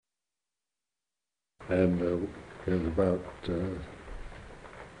and there's about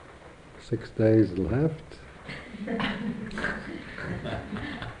 6 days left.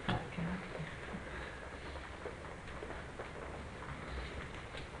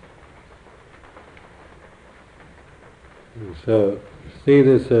 So see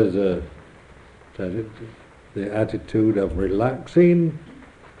this as the attitude of relaxing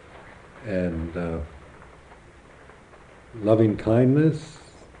and loving kindness,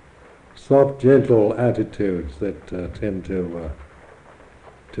 soft, gentle attitudes that tend to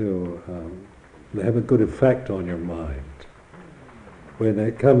they have a good effect on your mind. When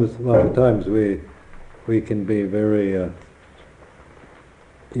it comes, a lot of times we can be very,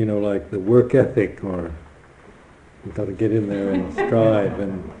 like the work ethic, or you've got to get in there and strive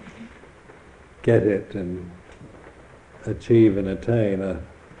and get it and achieve and attain.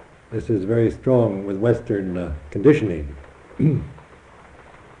 This is very strong with Western conditioning. And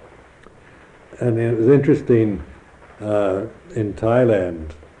it was interesting in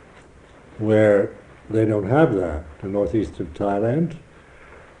Thailand, where they don't have that. The northeast of Thailand,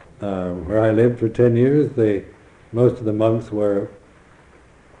 where I lived for 10 years, most of the monks were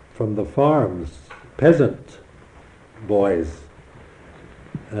from the farms, peasant boys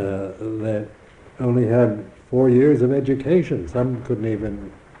that only had 4 years of education. Some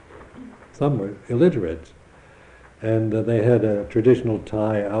were illiterate. And they had a traditional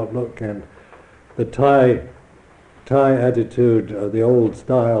Thai outlook, and the Thai attitude, the old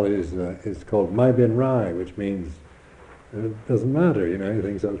style is called Mai Bin Rai, which means it doesn't matter,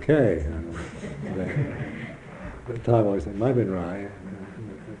 everything's okay. The Thai always say Mai Bin Rai,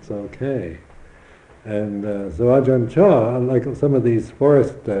 it's okay. And so Ajahn Chah, like some of these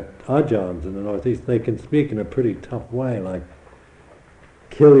forest Ajahns in the northeast, they can speak in a pretty tough way, like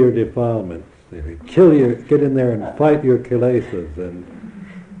kill your defilements, get in there and fight your kilesas, and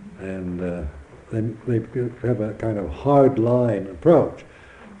then they have a kind of hard line approach,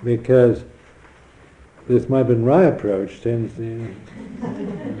 because this Mai Bin Rai approach tends to,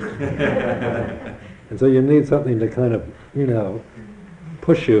 and so you need something to kind of,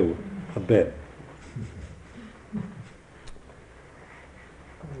 push you a bit.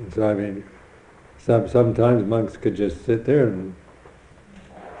 So I mean, sometimes monks could just sit there and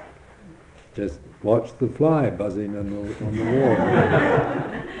just watch the fly buzzing on the wall.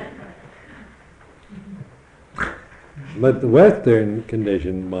 But the Western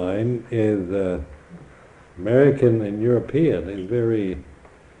conditioned mind is American and European, is very,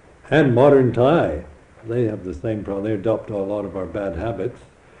 and modern Thai. They have the same problem. They adopt a lot of our bad habits.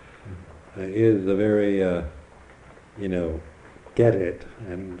 Is a very, get it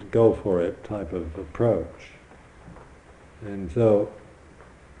and go for it type of approach. And so,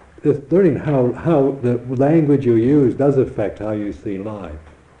 just learning how the language you use does affect how you see life.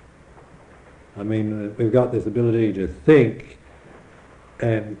 I mean, we've got this ability to think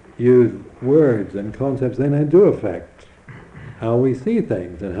and use words and concepts, and they do affect how we see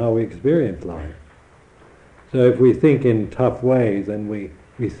things and how we experience life. So if we think in tough ways, then we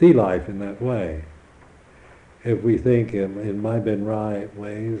see life in that way. If we think in Mai Bin Rai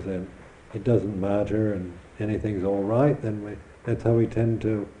ways, and it doesn't matter and anything's all right, then that's how we tend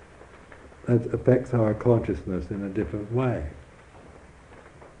to, that affects our consciousness in a different way.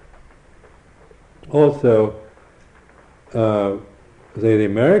 Also, the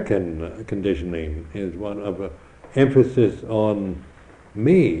American conditioning is one of emphasis on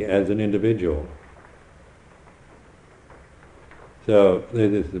me as an individual. So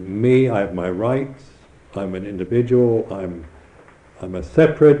there's this me, I have my rights, I'm an individual, I'm a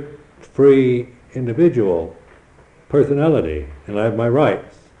separate, free individual personality, and I have my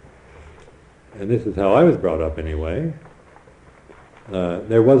rights. And this is how I was brought up anyway.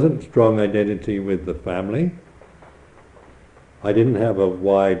 There wasn't strong identity with the family. I didn't have a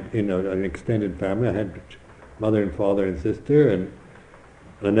wide, an extended family. I had mother and father and sister, and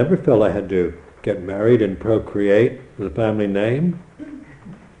I never felt I had to get married and procreate the family name.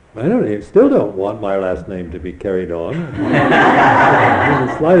 I still don't want my last name to be carried on.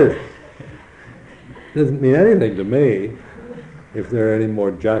 The slightest. Doesn't mean anything to me if there are any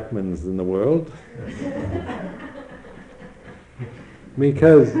more Jackmans in the world.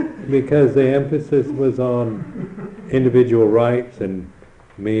 Because the emphasis was on individual rights and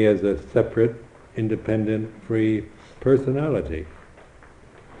me as a separate, independent, free personality.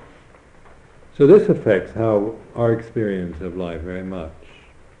 So this affects how our experience of life very much.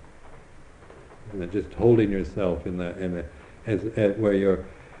 Just holding yourself where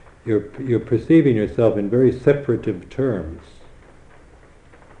you're perceiving yourself in very separative terms.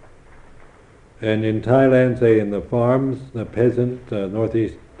 And in Thailand, say in the farms, the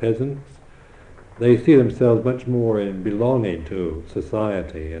northeast peasants, they see themselves much more in belonging to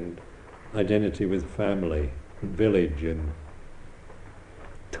society and identity with family, village, and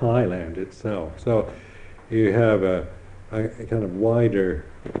Thailand itself. So you have a kind of wider,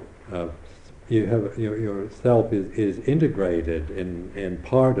 you have your self is integrated in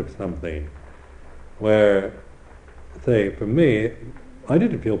part of something, where, say, for me, I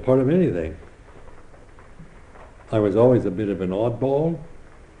didn't feel part of anything. I was always a bit of an oddball.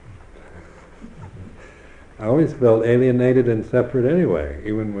 I always felt alienated and separate anyway,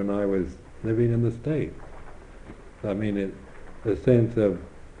 even when I was living in the States. I mean, the sense of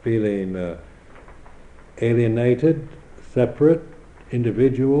feeling alienated, separate,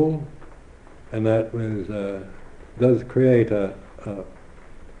 individual, and that was does create an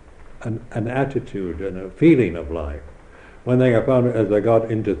attitude and a feeling of life. One thing I found as I got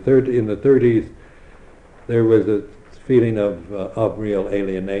into in the 30s, there was a feeling of real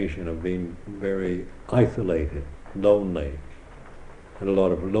alienation, of being very isolated, lonely, and a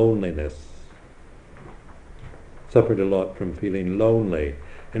lot of loneliness. Suffered a lot from feeling lonely.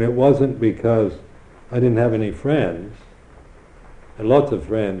 And it wasn't because I didn't have any friends. I had lots of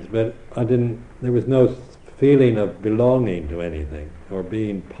friends, but there was no feeling of belonging to anything, or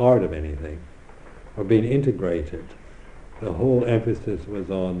being part of anything, or being integrated. The whole emphasis was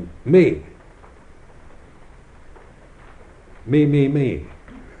on me. Me, me, me.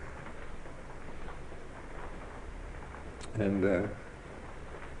 And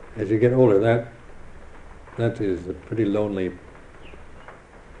as you get older, that is a pretty lonely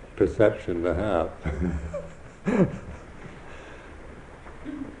perception to have.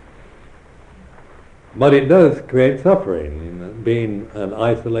 But it does create suffering. You know, being an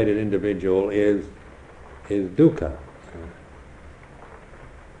isolated individual is dukkha.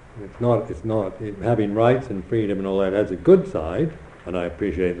 It's not having rights and freedom and all that has a good side, and I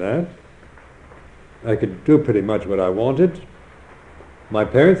appreciate that. I could do pretty much what I wanted. My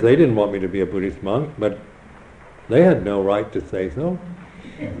parents, they didn't want me to be a Buddhist monk, but they had no right to say so.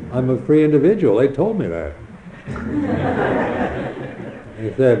 I'm a free individual. They told me that.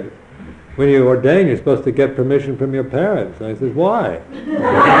 They said, when you ordain, you're supposed to get permission from your parents. And I said, why?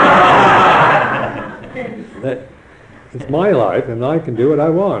 It's my life, and I can do what I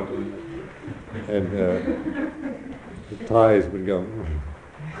want. And the Thais would go.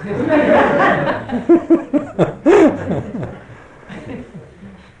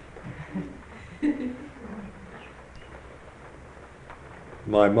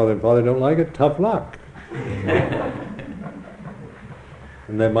 My mother and father don't like it. Tough luck.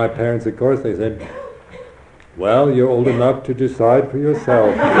 And then my parents, of course, they said, well, you're old enough to decide for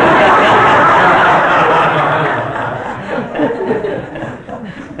yourself.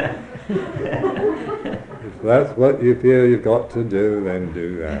 If that's what you feel you've got to do, then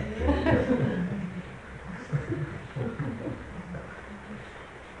do that.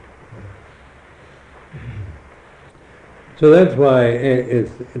 So that's why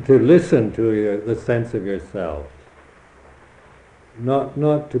it's to listen to the sense of yourself.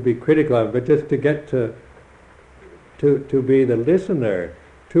 Not to be critical of it, but just to get to be the listener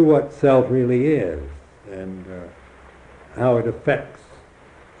to what self really is, and how it affects,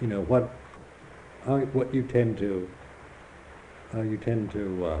 what you tend to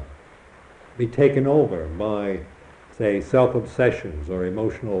be taken over by, say, self-obsessions or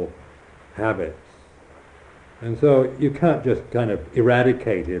emotional habits. And so you can't just kind of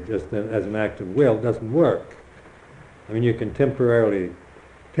eradicate it just as an act of will. It doesn't work. I mean, you can temporarily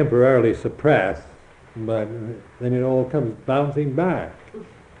suppress, but then it all comes bouncing back.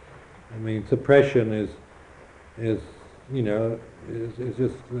 I mean, suppression is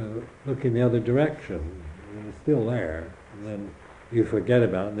just looking the other direction, and it's still there. And then you forget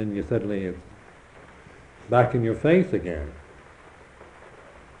about it, and then suddenly it's back in your face again.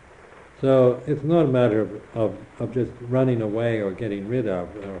 So it's not a matter of just running away or getting rid of,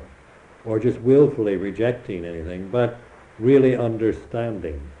 or just willfully rejecting anything, but really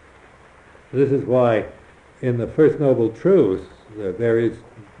understanding. This is why in the First Noble Truth there is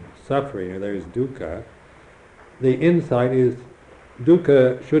suffering, or there is dukkha. The insight is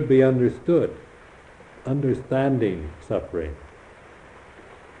dukkha should be understood, understanding suffering.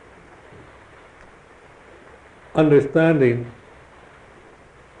 Understanding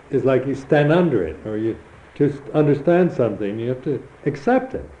is like you stand under it, or to understand something, you have to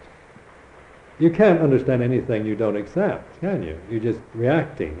accept it. You can't understand anything you don't accept, can you? You're just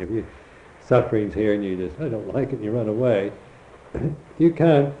reacting. If suffering's here and you just, I don't like it, and you run away, you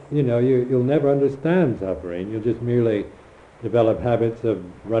can't, you'll never understand suffering. You'll just merely develop habits of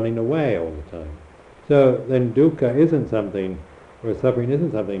running away all the time. So then dukkha isn't something, or suffering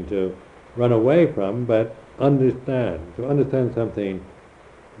isn't something to run away from, but understand. To understand something,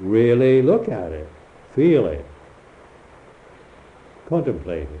 really look at it, feel it,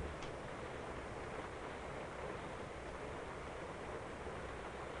 contemplate it.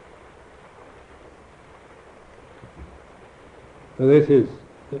 So this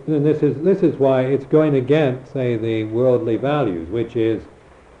is why it's going against, say, the worldly values, which is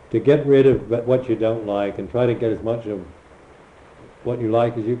to get rid of what you don't like and try to get as much of what you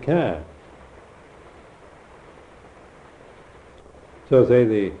like as you can. So say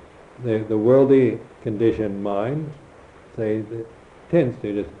the worldly conditioned mind, say, tends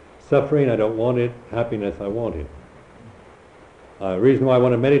to just suffering, I don't want it, happiness, I want it. The reason why I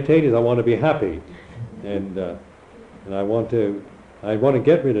want to meditate is I want to be happy, and I want to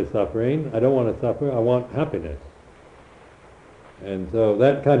get rid of suffering. I don't want to suffer. I want happiness. And so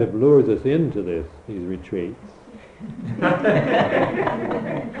that kind of lures us into these retreats.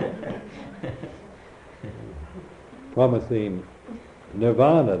 Promising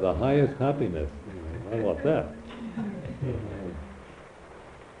nirvana, the highest happiness. I want that.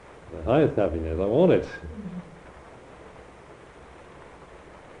 The highest happiness, I want it.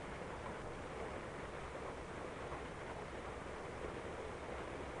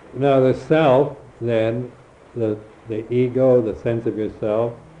 Now the self, then, the ego, the sense of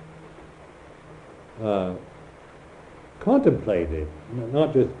yourself, contemplate it,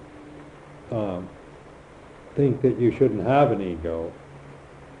 not just think that you shouldn't have an ego,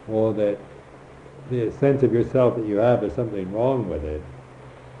 or that the sense of yourself that you have is something wrong with it,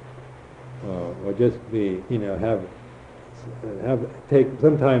 or just be, take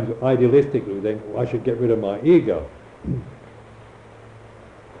sometimes idealistically think, I should get rid of my ego.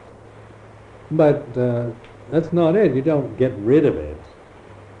 But that's not it. You don't get rid of it.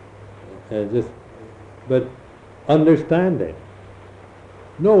 But understand it.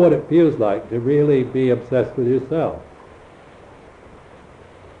 Know what it feels like to really be obsessed with yourself.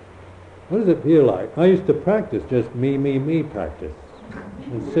 What does it feel like? I used to practice just me practice.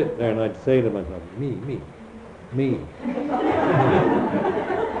 I'd sit there and I'd say to myself, me. Me.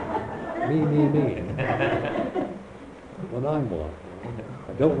 What I want.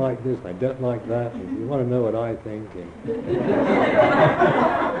 I don't like this, I don't like that, if you want to know what I think.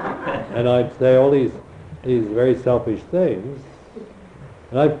 And I'd say all these very selfish things,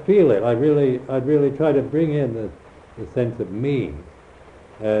 and I'd feel it. I'd really try to bring in the sense of me,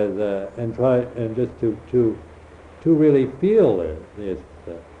 and try and just to really feel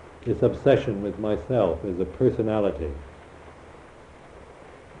this obsession with myself as a personality.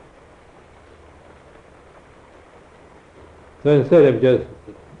 So instead of just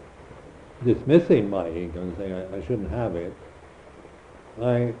dismissing my ego and saying I shouldn't have it,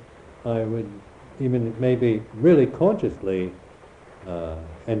 I would even maybe really consciously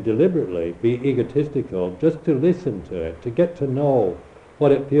and deliberately be egotistical, just to listen to it, to get to know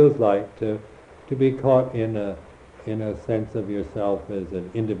what it feels like to be caught in a sense of yourself as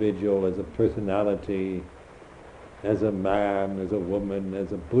an individual, as a personality, as a man, as a woman,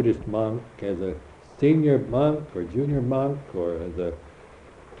 as a Buddhist monk, as a senior monk or junior monk, or as a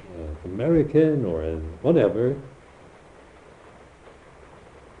American, or as whatever,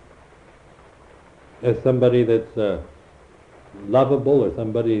 as somebody that's lovable or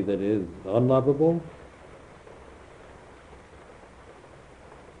somebody that is unlovable,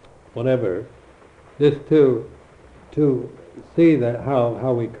 whatever, just to see that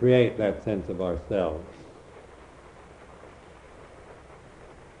how we create that sense of ourselves.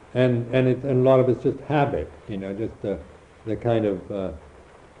 And a lot of it's just habit, just the kind of,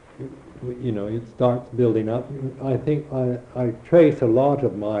 it starts building up. I think I trace a lot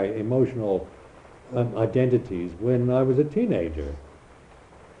of my emotional identities when I was a teenager.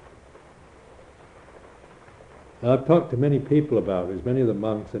 And I've talked to many people about this, many of the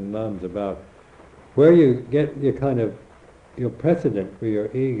monks and nuns, about where you get your precedent for your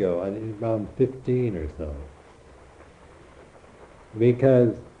ego, I think around 15 or so.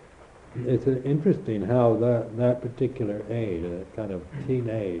 Because it's interesting how that particular age, that kind of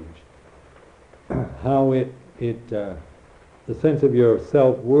teenage, how the sense of your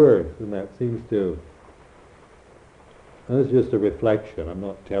self-worth, and that seems to, and this is just a reflection, I'm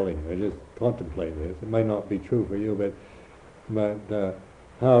not telling you, I just contemplate this, it might not be true for you, but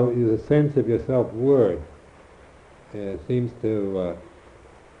how the sense of your self-worth seems to,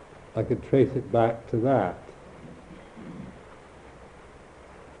 I could trace it back to that.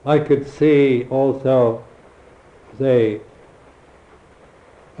 I could see also, say,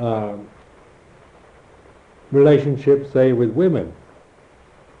 relationships, say, with women,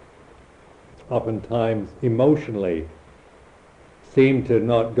 oftentimes emotionally seem to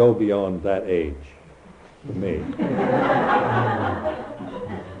not go beyond that age for me.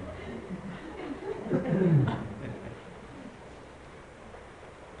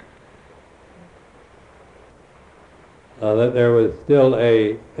 That there was still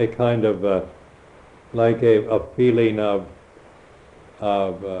a kind of like a feeling of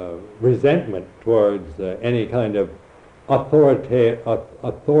resentment towards any kind of authority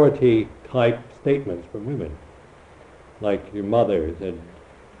type statements from women, like your mother said,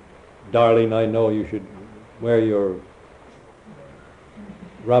 "Darling, I know you should wear your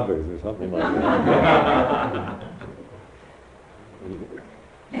rubbers," or something like that.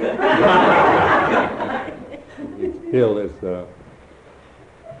 Still, this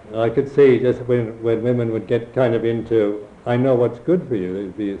I could see just when women would get kind of into, "I know what's good for you,"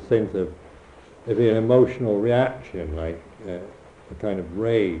 there'd be a sense of, there'd be an emotional reaction, like a kind of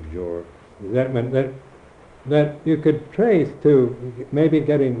rage or resentment that you could trace to maybe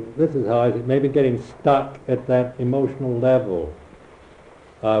getting, this is how I see, maybe getting stuck at that emotional level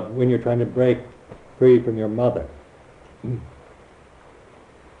when you're trying to break free from your mother.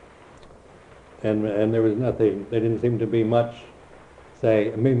 And there was nothing, there didn't seem to be much,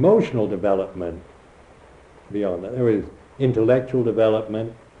 say, emotional development beyond that. There was intellectual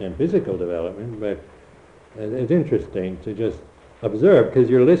development and physical development, but it's interesting to just observe, because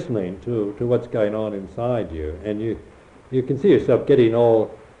you're listening to what's going on inside you, and you can see yourself getting all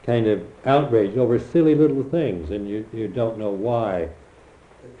kind of outraged over silly little things, and you don't know why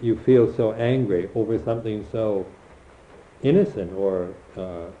you feel so angry over something so innocent or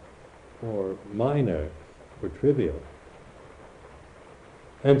minor or trivial.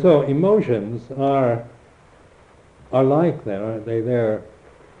 And so emotions are like that, aren't they? They're,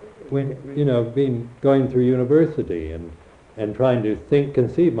 when going through university and trying to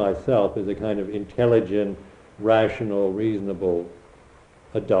conceive myself as a kind of intelligent, rational, reasonable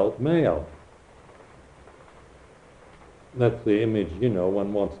adult male. That's the image,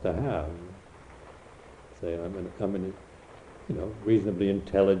 one wants to have. Say, I'm an reasonably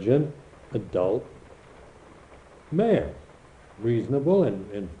intelligent adult male, reasonable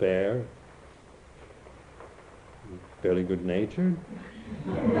and fair, fairly good-natured.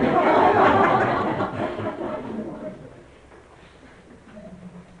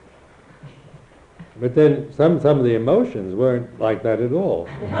 But then some of the emotions weren't like that at all.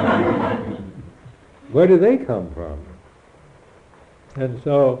 Where do they come from? And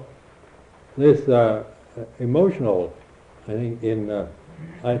so this emotional, I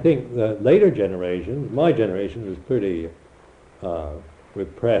think the later generations, my generation was pretty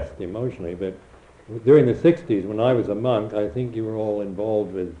repressed emotionally, but during the 60s when I was a monk, I think you were all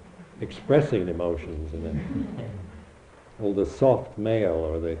involved with expressing emotions and all the soft male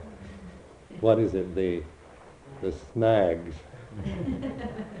or the, what is it, the snags.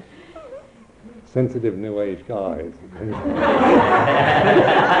 Sensitive New Age guys.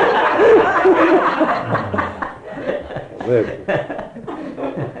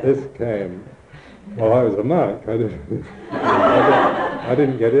 This came while I was a monk. I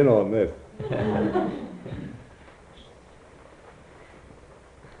didn't get in on this.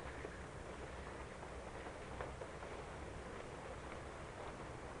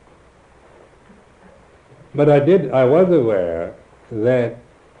 But I was aware that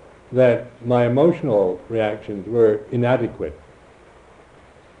my emotional reactions were inadequate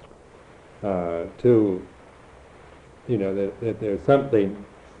to, that there's something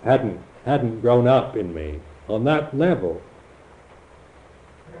hadn't grown up in me on that level.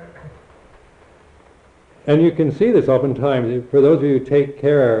 And you can see this oftentimes, for those of you who take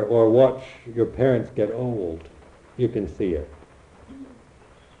care or watch your parents get old, you can see it.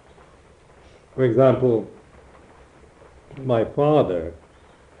 For example, my father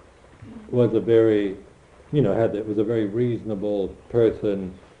was a very, was a very reasonable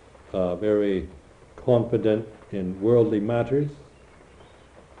person, very confident in worldly matters,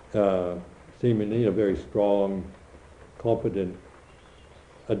 seemingly a very strong, competent,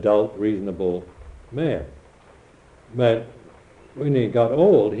 adult, reasonable man. But when he got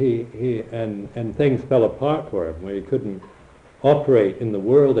old, and things fell apart for him, where he couldn't operate in the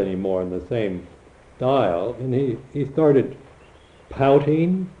world anymore in the same style, and he started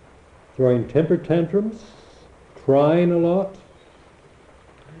pouting, throwing temper tantrums, crying a lot.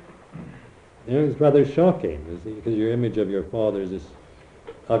 It was rather shocking, because your image of your father is this,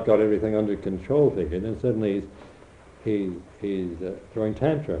 I've got everything under control figure, and then suddenly he's throwing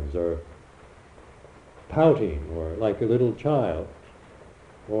tantrums, or pouting, or like a little child,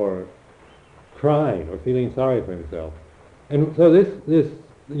 or crying, or feeling sorry for himself. And so this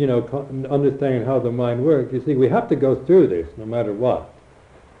understanding how the mind works, you see, we have to go through this no matter what.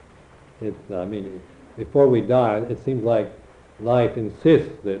 I mean, before we die, it seems like life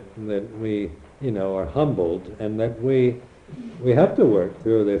insists that we, are humbled, and that we have to work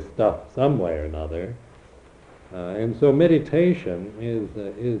through this stuff some way or another. And so meditation is,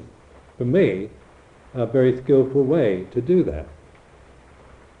 for me, a very skillful way to do that.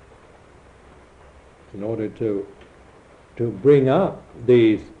 In order to bring up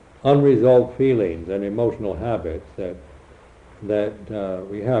these unresolved feelings and emotional habits that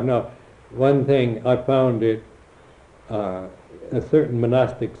we have. Now, one thing I found it a certain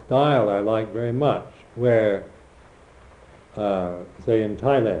monastic style I like very much, where, say in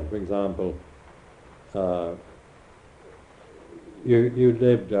Thailand, for example, you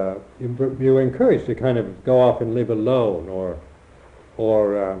lived, you were encouraged to kind of go off and live alone,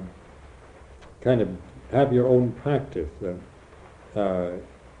 or kind of have your own practice.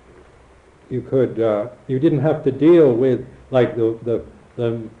 You didn't have to deal with, like the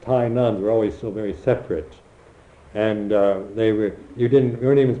Thai nuns were always so very separate, and you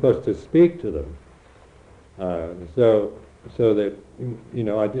weren't even supposed to speak to them. So that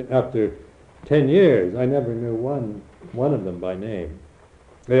after 10 years, I never knew one of them by name.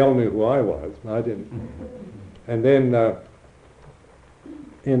 They all knew who I was, but I didn't. And then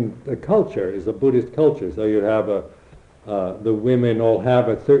in the culture is a Buddhist culture, so you have the women all have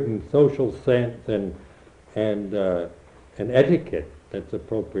a certain social sense and an etiquette that's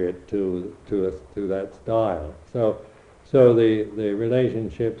appropriate to that style. So the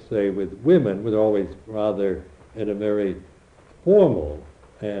relationships, say, with women was always rather in a very formal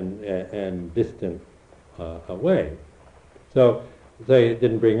and distant way. So they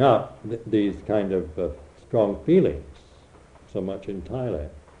didn't bring up these kind of strong feelings so much in Thailand.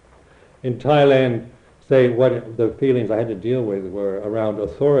 In Thailand, say, what the feelings I had to deal with were around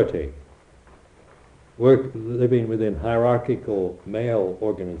authority, living within hierarchical male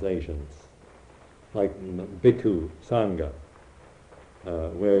organizations, like Bhikkhu Sangha,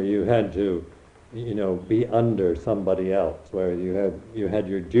 where you had to, be under somebody else, where you had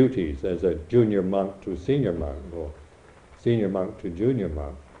your duties as a junior monk to senior monk, or senior monk to junior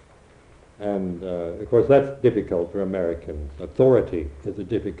monk. And of course that's difficult for Americans. Authority is a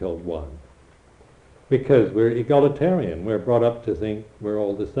difficult one, because we're egalitarian. We're brought up to think we're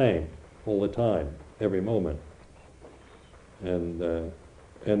all the same, all the time, every moment. And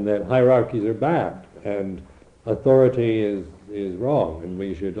that hierarchies are bad, and authority is wrong, and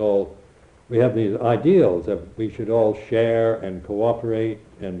we have these ideals that we should all share and cooperate,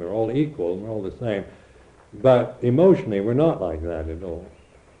 and we're all equal, and we're all the same. But emotionally, we're not like that at all.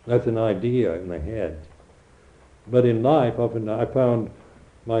 That's an idea in the head. But in life, often I found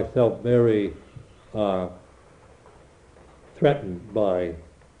myself very threatened by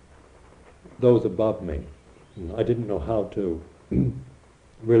those above me. I didn't know how to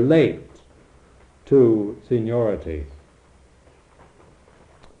relate to seniority,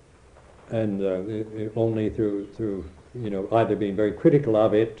 and only through either being very critical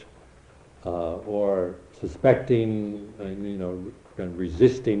of it, or suspecting, and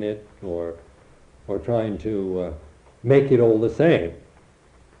resisting it, or trying to make it all the same.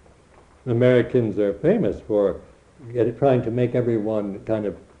 Americans are famous for trying to make everyone kind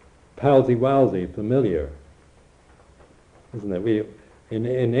of palsy-walsy familiar, isn't it? In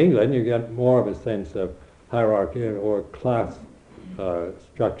England, you get more of a sense of hierarchy or class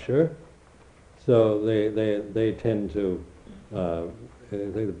structure, so they tend to,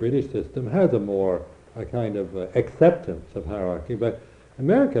 the British system has a kind of acceptance of hierarchy, but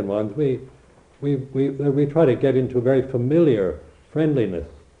American ones, we try to get into a very familiar friendliness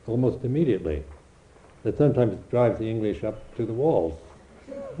almost immediately, that sometimes drives the English up to the walls.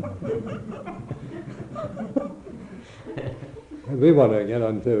 We want to get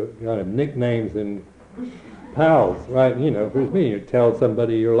onto kind of nicknames and pals, right? For me, you tell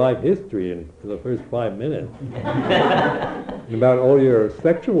somebody your life history in the first 5 minutes and about all your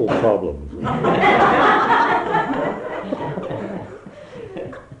sexual problems.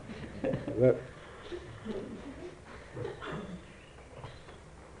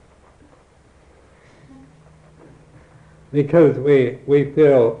 Because we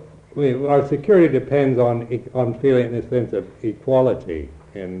feel our security depends on feeling a sense of equality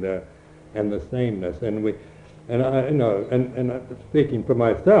and the sameness, and speaking for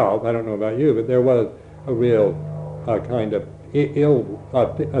myself, I don't know about you, but there was a real kind of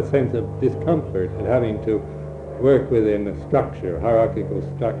a sense of discomfort at having to work within a structure, hierarchical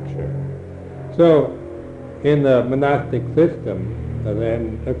structure. So, in the monastic system,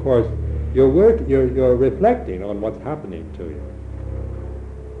 then of course you're reflecting on what's happening to you.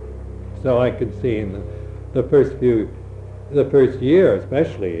 So I could see in the the first year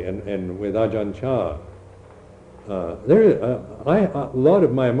especially, and with Ajahn Chah, a lot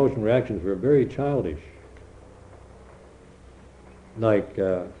of my emotional reactions were very childish. Like,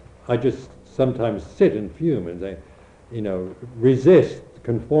 I just sometimes sit and fume and say, resist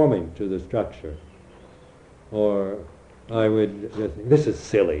conforming to the structure. Or I would just think, this is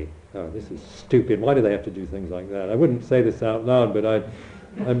silly, this is stupid, why do they have to do things like that? I wouldn't say this out loud, but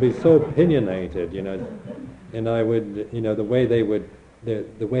I'd be so opinionated, and I would, the way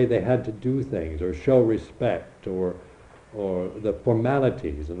they had to do things, or show respect, or the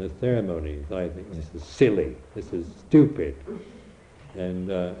formalities and the ceremonies. I think this is silly, this is stupid,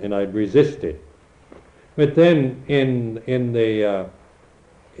 and I'd resist it. But then in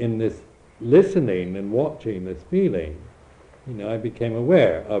this listening and watching this feeling, I became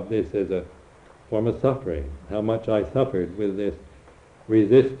aware of this as a form of suffering, how much I suffered with this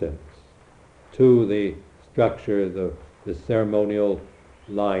resistance to the structure, the ceremonial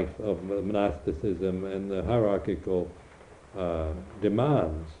life of monasticism and the hierarchical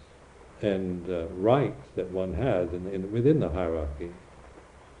demands and rights that one has within the hierarchy.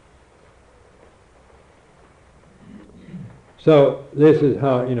 So this is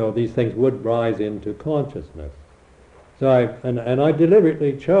how these things would rise into consciousness. So I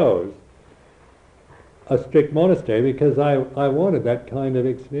deliberately chose a strict monastery because I wanted that kind of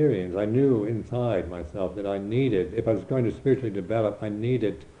experience. I knew inside myself that I needed, if I was going to spiritually develop, I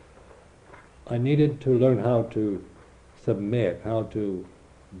needed to learn how to submit, how to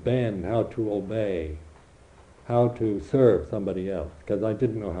bend, how to obey, how to serve somebody else, because I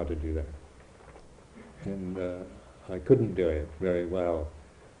didn't know how to do that. And I couldn't do it very well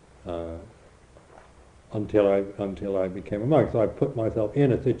until I became a monk. So I put myself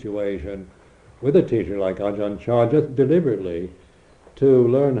in a situation with a teacher like Ajahn Chah, just deliberately to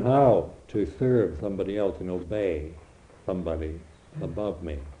learn how to serve somebody else and obey somebody above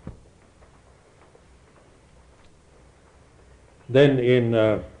me. Then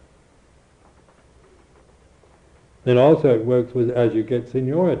also it works with as you get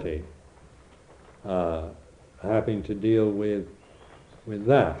seniority, having to deal with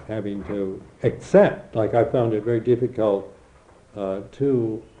that, having to accept. Like I found it very difficult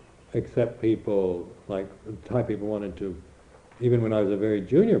to accept people, like the Thai people wanted to, even when I was a very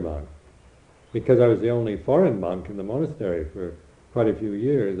junior monk, because I was the only foreign monk in the monastery for quite a few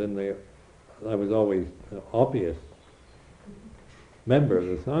years, and I was always an obvious member of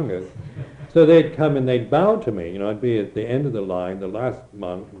the Sangha. So they'd come and they'd bow to me. I'd be at the end of the line, the last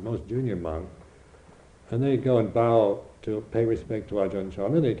monk, most junior monk, and they'd go and bow to pay respect to Ajahn Chah,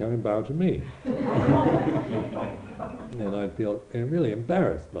 and they'd come and bow to me. And I'd feel really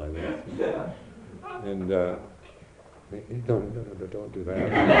embarrassed by this. And don't do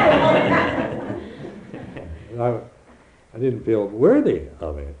that. I didn't feel worthy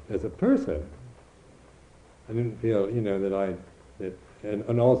of it as a person. I didn't feel,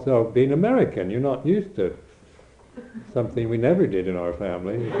 and also being American, you're not used to something we never did in our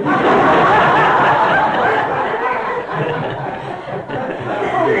family.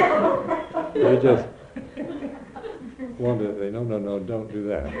 You just want to say, no, don't do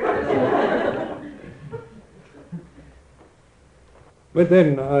that. But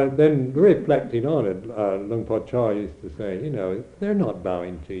then reflecting on it, Luang Por Chah used to say, they're not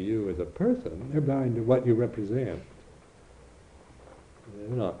bowing to you as a person, they're bowing to what you represent.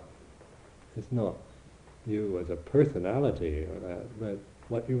 It's not you as a personality, but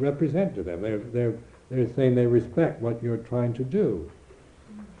what you represent to them. They're saying they respect what you're trying to do.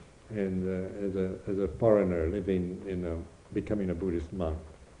 And as a foreigner living becoming a Buddhist monk.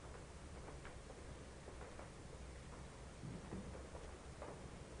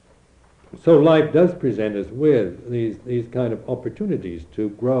 So life does present us with these kind of opportunities to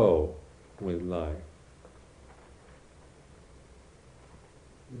grow with life.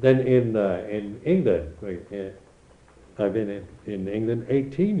 Then in England, I've been in England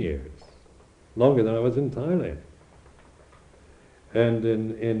 18 years, longer than I was in Thailand. And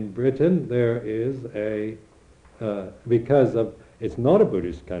in Britain there is because it's not a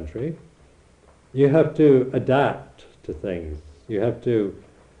Buddhist country, you have to adapt to things.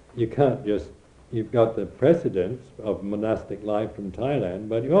 You can't just, you've got the precedents of monastic life from Thailand,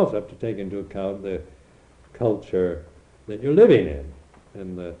 but you also have to take into account the culture that you're living in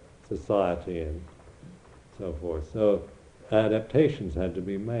and the society and so forth. So adaptations had to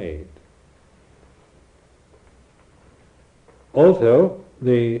be made. Also,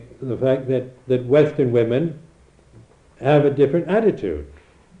 the fact that Western women have a different attitude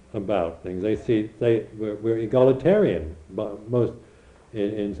about things. We're egalitarian, but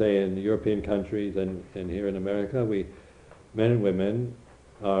say, in European countries and here in America, men and women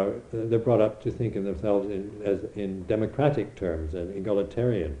they're brought up to think of themselves in democratic terms and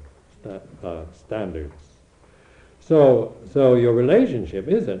egalitarian standards. So your relationship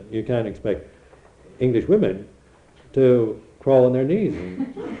isn't, you can't expect English women to crawl on their knees.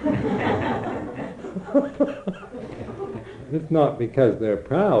 It's not because they're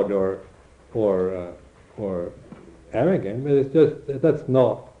proud or arrogant, but it's just that's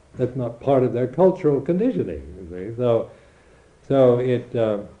not part of their cultural conditioning. You see? So it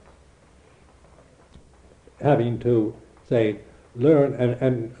having to say learn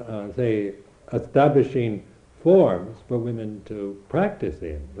and say establishing forms for women to practice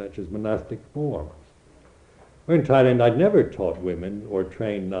in, such as monastic forms. Well, in Thailand, I'd never taught women or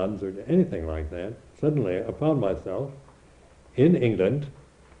trained nuns or anything like that. Suddenly, I found myself in England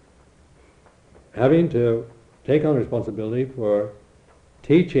having to take on responsibility for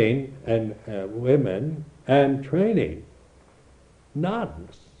teaching and women and training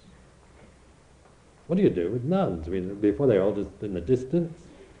nuns. What do you do with nuns? I mean, before they were all just in the distance.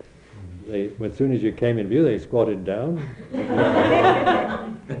 As soon as you came in view, they squatted down.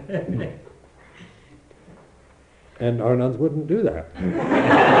 And our nuns wouldn't do that.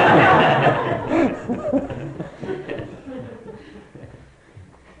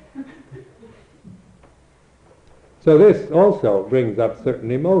 So this also brings up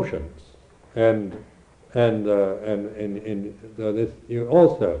certain emotions, and so this you're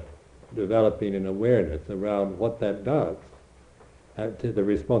also developing an awareness around what that does to the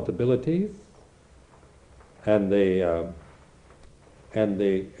responsibilities and the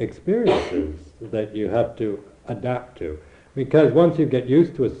experiences that you have to adapt to. Because once you get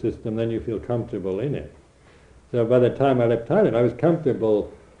used to a system, then you feel comfortable in it. So by the time I left Thailand, I was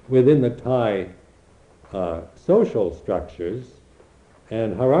comfortable within the Thai social structures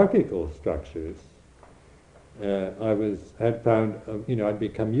and hierarchical structures. Had found, I'd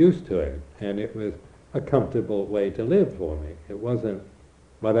become used to it, and it was a comfortable way to live for me. It wasn't,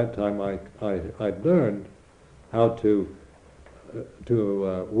 by that time I'd learned how to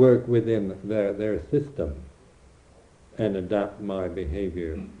work within their system and adapt my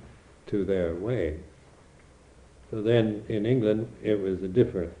behavior to their way. So then in England it was a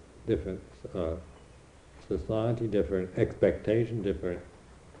different society, different expectation, different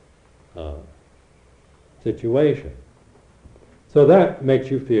situation. So that makes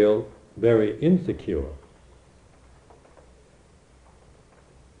you feel very insecure.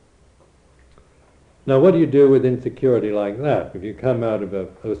 Now what do you do with insecurity like that? If you come out of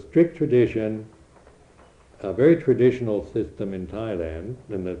a strict tradition, a very traditional system in Thailand,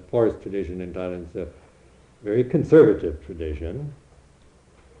 and the forest tradition in Thailand is a very conservative tradition,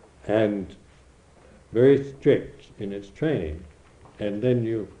 and very strict in its training, and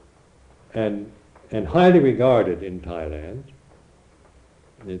then and highly regarded in Thailand.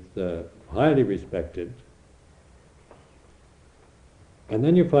 It's highly respected. And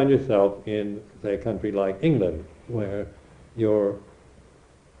then you find yourself in, say, a country like England, where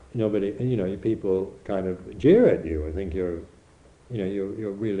people kind of jeer at you. I think you're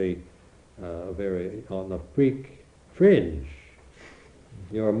really very on the freak fringe.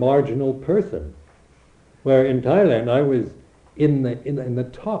 You're a marginal person. Where in Thailand, I was in the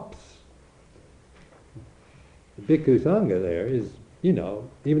tops. The Bhikkhu Sangha there is,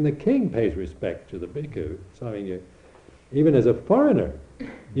 even the king pays respect to the Bhikkhu. So I mean, even as a foreigner,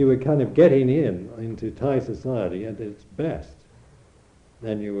 you were kind of getting into Thai society at its best.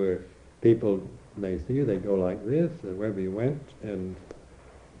 Then people, they see you, they go like this, and wherever you went, and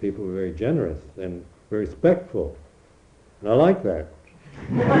people were very generous and very respectful. And I like that.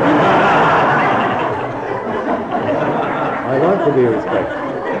 I like to be respected.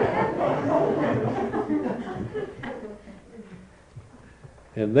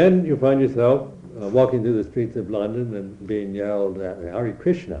 And then you find yourself walking through the streets of London and being yelled at, Hare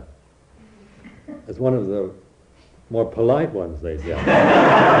Krishna. That's one of the more polite ones they'd yell.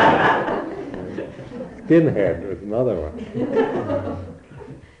 Skinhead was another one.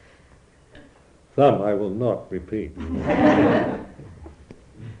 Some I will not repeat.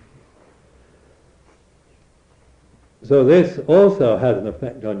 So this also has an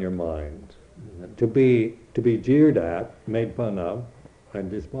effect on your mind. To be jeered at, made fun of, and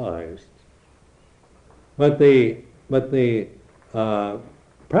despised. But the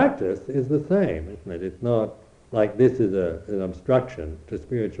practice is the same, isn't it? It's not like this is an obstruction to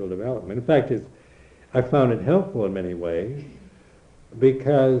spiritual development. In fact, I found it helpful in many ways,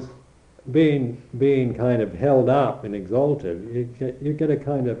 because being kind of held up and exalted, you get a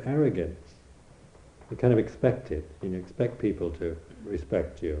kind of arrogance. You kind of expect it. You expect people to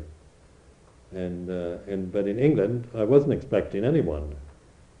respect you. But in England, I wasn't expecting anyone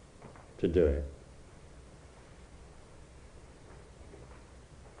to do it.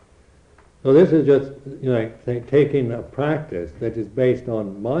 So this is just, taking a practice that is based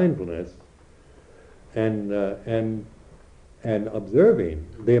on mindfulness and observing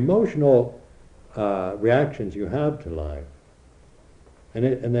the emotional reactions you have to life,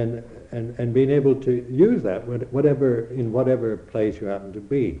 and being able to use that in whatever place you happen to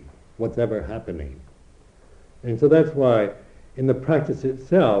be, whatever happening. And so that's why in the practice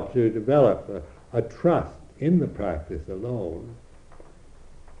itself, to develop a trust in the practice alone,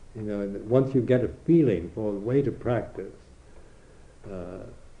 and once you get a feeling for the way to practice,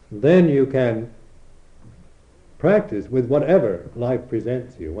 then you can practice with whatever life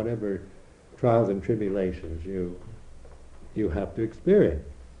presents you, whatever trials and tribulations you have to experience.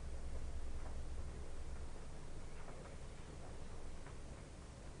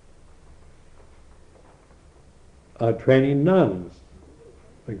 Training nuns,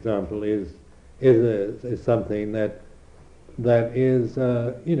 for example, is something that is,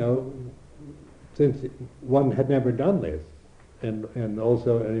 since one had never done this, and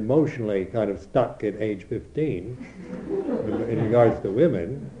also emotionally kind of stuck at age 15 in regards to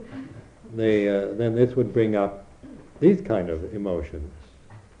women, then this would bring up these kind of emotions.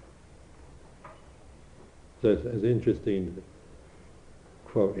 So it's interesting,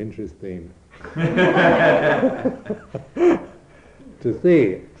 quote, interesting to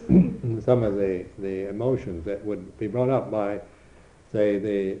see some of the emotions that would be brought up by, say,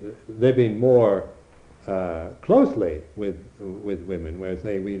 the living more closely with women, where,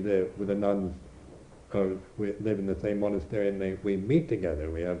 say, we live with the nuns, or we live in the same monastery, and we meet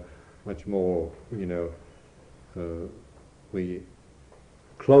together. We have much more, we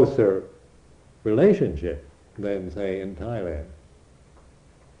closer relationship than, say, in Thailand.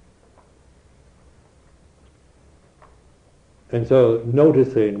 And so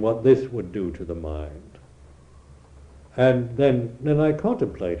noticing what this would do to the mind. And then I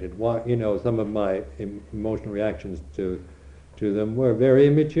contemplated why, some of my emotional reactions to them were very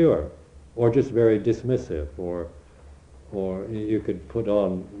immature, or just very dismissive, or you could put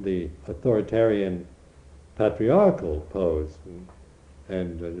on the authoritarian patriarchal pose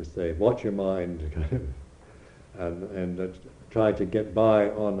and just say, watch your mind, kind of, and try to get by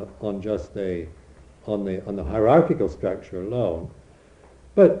on just on the hierarchical structure alone.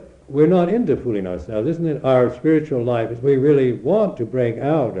 But we're not into fooling ourselves. Isn't it our spiritual life is we really want to break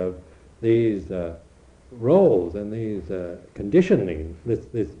out of these roles and these conditioning,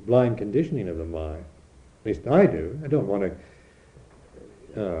 this blind conditioning of the mind. At least I do. I don't want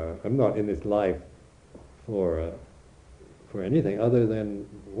to, I'm not in this life for anything other than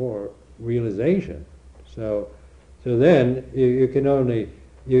for realization. So then you can only,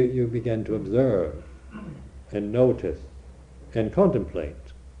 you begin to observe and notice and contemplate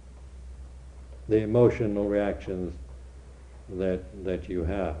the emotional reactions that you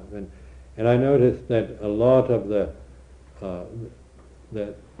have. And I noticed that a lot of that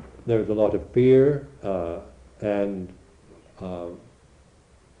there's a lot of fear and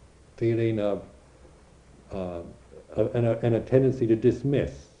feeling of and a tendency to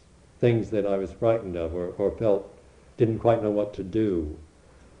dismiss things that I was frightened of or felt didn't quite know what to do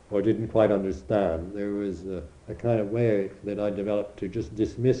or didn't quite understand. There was a kind of way that I developed to just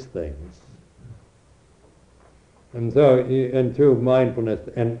dismiss things. And so, and through mindfulness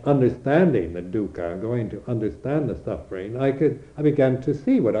and understanding the dukkha, going to understand the suffering, I began to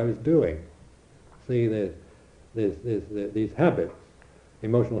see what I was doing. See these habits,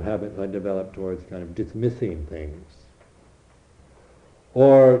 emotional habits I developed towards kind of dismissing things.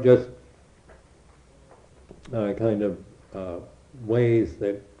 Or just kind of ways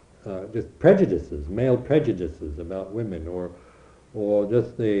that, just prejudices, male prejudices about women, or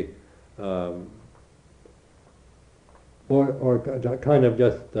just the, or kind of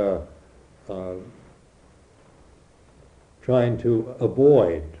just trying to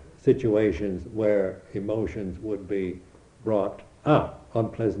avoid situations where emotions would be brought up,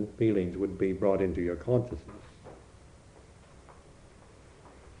 unpleasant feelings would be brought into your consciousness.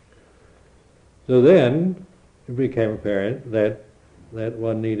 So then it became apparent that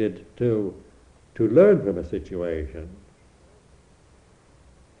one needed to learn from a situation.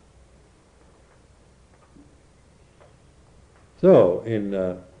 So, in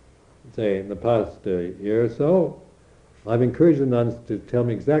the past year or so, I've encouraged the nuns to tell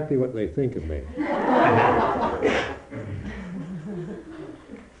me exactly what they think of me.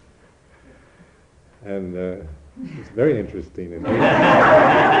 And it's very interesting indeed.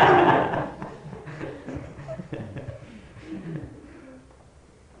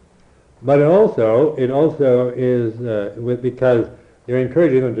 But it also is because you're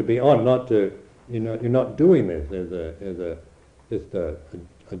encouraging them to be on, not to, you're not doing this as just a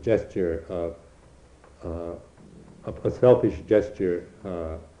gesture of a selfish gesture,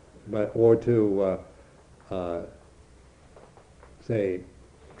 or to say,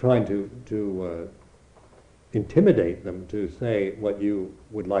 trying to intimidate them to say what you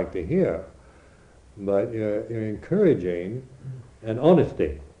would like to hear, but you're encouraging an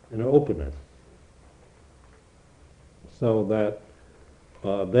honesty and an openness, so that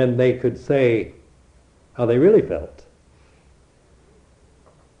then they could say how they really felt.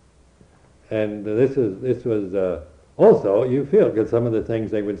 And this was also, you feel, because some of the things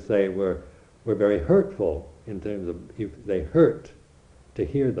they would say were very hurtful, in terms of they hurt to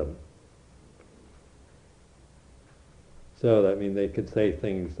hear them. So I mean, they could say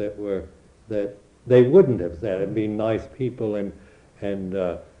things that they wouldn't have said, and being nice people and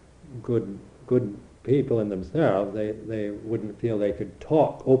good people in themselves, they wouldn't feel they could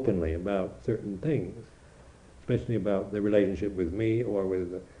talk openly about certain things, especially about the relationship with me or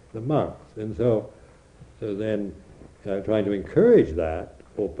with the monks. And so then trying to encourage that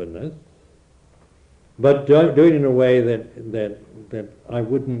openness, but do it in a way that I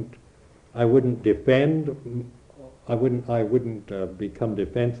wouldn't defend. I wouldn't become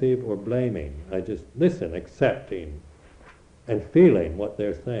defensive or blaming. I just listen, accepting, and feeling what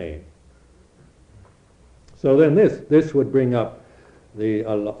they're saying. So then this would bring up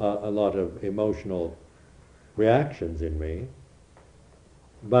a lot of emotional reactions in me,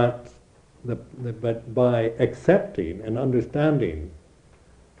 but by accepting and understanding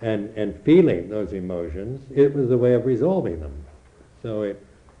and feeling those emotions, it was a way of resolving them. So it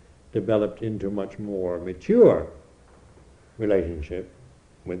developed into a much more mature relationship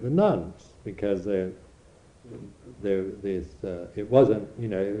with the nuns, because it wasn't,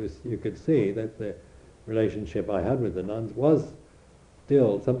 you could see that the relationship I had with the nuns was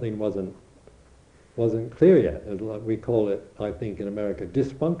still, something wasn't clear yet. We call it, I think in America,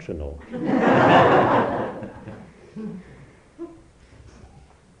 dysfunctional.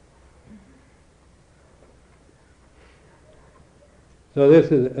 So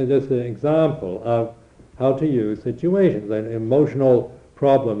this is just an example of how to use situations and emotional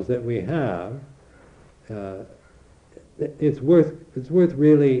problems that we have. It's worth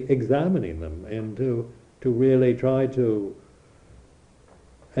really examining them, and to really try to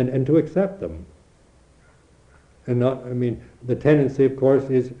and to accept them. And not, the tendency, of course,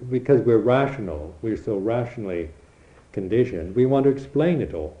 is because we're rational, we're so rationally conditioned, we want to explain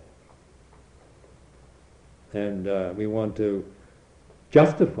it all. And we want to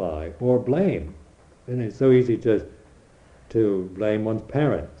justify or blame. And it's so easy just to blame one's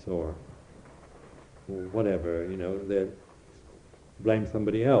parents or whatever, that blame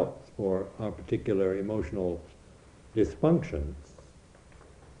somebody else for our particular emotional dysfunctions.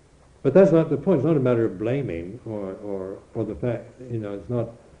 But that's not the point. It's not a matter of blaming or the fact,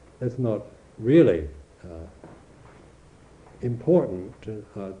 that's not really important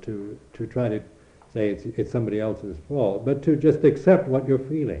to try to say it's somebody else's fault, but to just accept what you're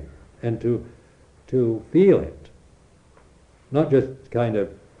feeling and to feel it. Not just kind of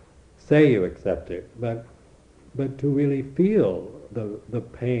say you accept it, but to really feel the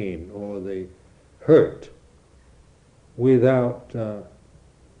pain or the hurt without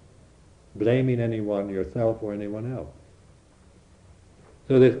blaming anyone, yourself or anyone else.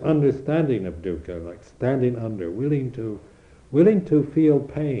 So this understanding of dukkha, like standing under, willing to feel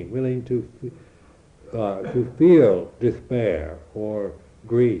pain, willing to feel despair or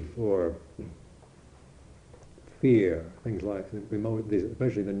grief or fear, things like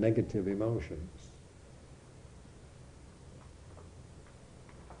especially the negative emotions.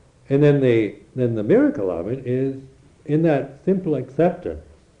 And then the miracle of it is in that simple acceptance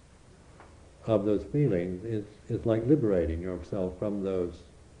of those feelings is like liberating yourself from those.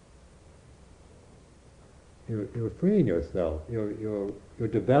 You're freeing yourself. Your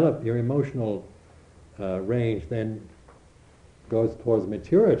emotional range then goes towards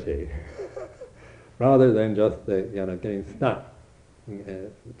maturity, rather than just getting stuck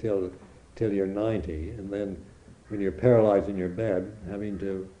till you're 90, and then when you're paralyzed in your bed, having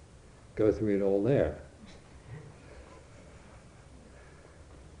to go through it all there.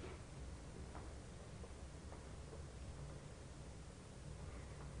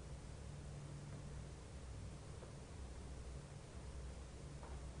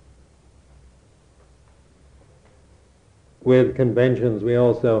 With conventions, we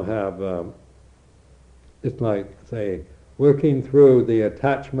also have, it's like, say, working through the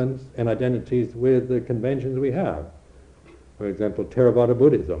attachments and identities with the conventions we have. For example, Theravada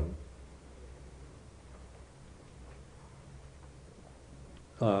Buddhism.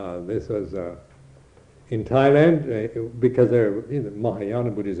 this was in Thailand, because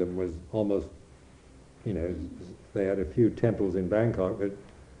Mahayana Buddhism was almost, they had a few temples in Bangkok, but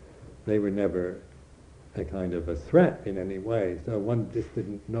they were never a kind of a threat in any way, so one just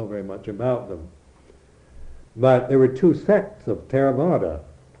didn't know very much about them. But there were two sects of Theravada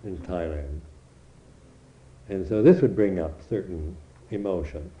in Thailand, and so this would bring up certain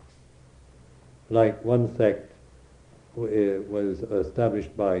emotions. Like one sect was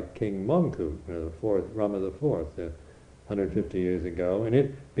established by King Mongku, the fourth Rama the Fourth, 150 years ago, and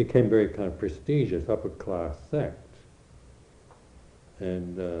it became very kind of prestigious, upper class sect,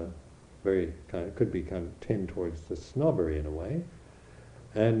 and very kind of, could be kind of tend towards the snobbery in a way,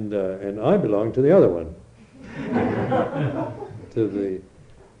 and I belonged to the other one, to the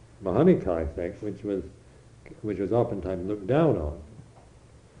Mahanikai sect, which was oftentimes looked down on,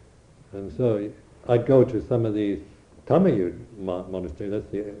 and so I'd go to some of these Tamayud monastery,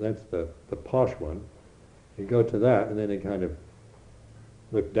 that's the posh one. You go to that, and then they kind of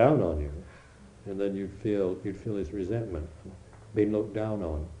look down on you, and then you'd feel this resentment, being looked down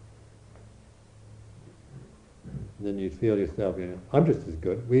on. And then you'd feel yourself, I'm just as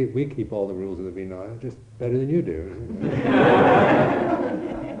good. We keep all the rules of the Vinaya, just better than you do.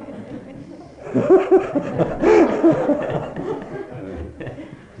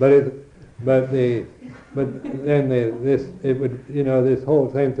 This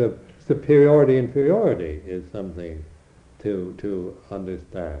whole sense of superiority, inferiority is something to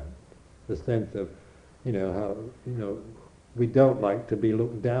understand. The sense of, how, we don't like to be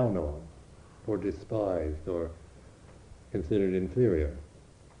looked down on, or despised, or considered inferior.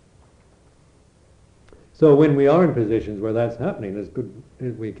 So when we are in positions where that's happening, it's good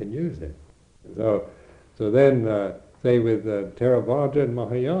we can use it. So then, say with Theravada and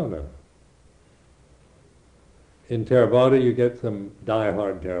Mahayana. In Theravada, you get some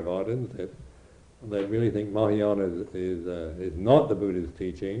die-hard Theravadins that really think Mahayana is not the Buddha's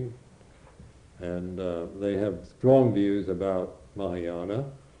teaching, and they have strong views about Mahayana,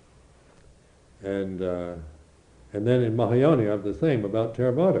 and then in Mahayana you have the same about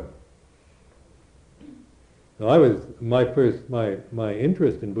Theravada. So my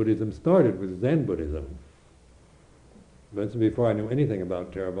interest in Buddhism started with Zen Buddhism. That's before I knew anything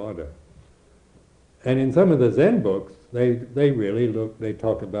about Theravada. And in some of the Zen books, they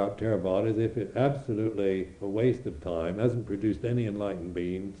talk about Theravada as if it's absolutely a waste of time, hasn't produced any enlightened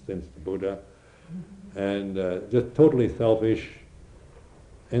beings since the Buddha, and just totally selfish.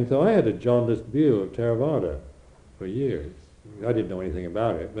 And so I had a jaundiced view of Theravada for years. I didn't know anything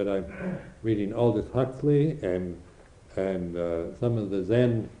about it, but I'm reading Aldous Huxley and some of the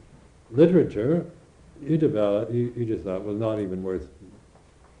Zen literature. You just thought was not even worth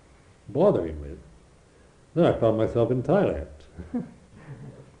bothering with. Then I found myself in Thailand.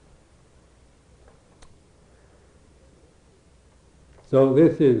 So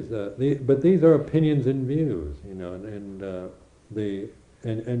this is, but these are opinions and views,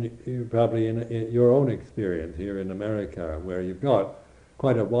 and you're probably in your own experience here in America, where you've got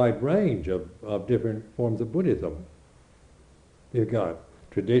quite a wide range of different forms of Buddhism. You've got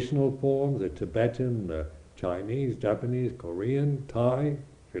traditional forms, the Tibetan, the Chinese, Japanese, Korean, Thai,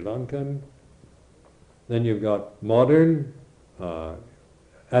 Sri Lankan. Then you've got modern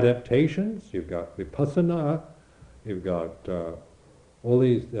adaptations, you've got Vipassana, you've got all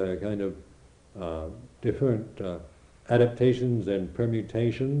these kind of different adaptations and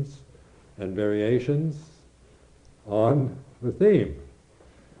permutations and variations on the theme.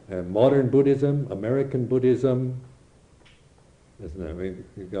 Modern Buddhism, American Buddhism, isn't it?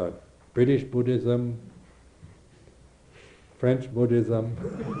 We've got British Buddhism, French Buddhism,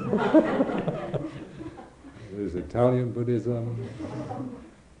 there's Italian Buddhism,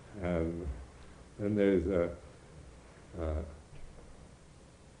 and then there's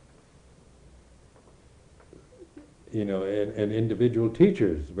an individual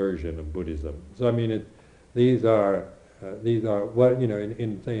teacher's version of Buddhism. So I mean, these are what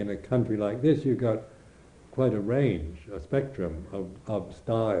in a country like this, you've got quite a range, a spectrum of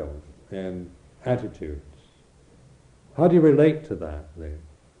styles and attitudes. How do you relate to that then?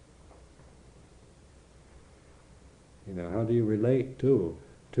 How do you relate to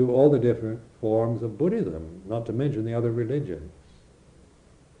all the different forms of Buddhism, not to mention the other religions?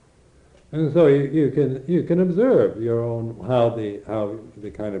 And so you can observe your own how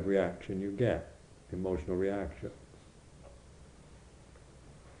the kind of reaction you get, emotional reaction.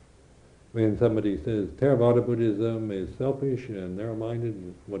 When somebody says Theravada Buddhism is selfish and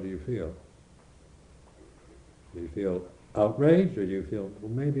narrow-minded, what do you feel? Do you feel outraged, or do you feel,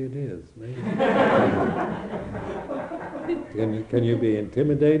 well, maybe it is? Maybe. Can you be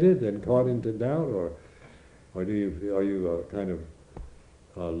intimidated and caught into doubt, or are you a kind of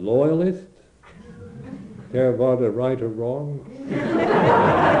a loyalist? Theravada, right or wrong?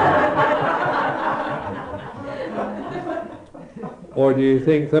 Or do you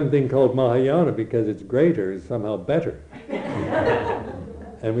think something called Mahayana, because it's greater, is somehow better?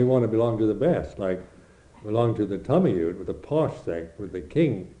 And we want to belong to the best, like belong to the Tamayut, with the posh sect, where the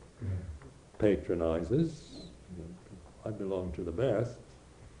king patronizes. I belong to the best.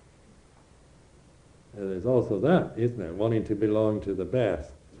 And there's also that, isn't there? Wanting to belong to the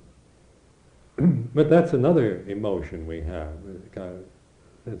best. But that's another emotion we have, kind of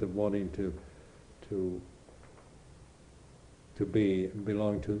sense of wanting to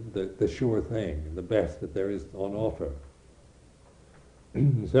belong to the sure thing, the best that there is on offer.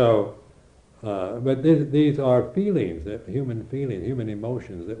 So, but these are feelings, human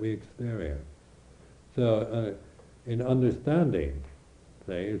emotions that we experience. So, in understanding,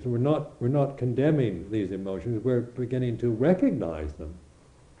 say, we're not condemning these emotions. We're beginning to recognize them,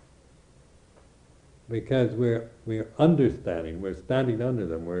 because we're understanding. We're standing under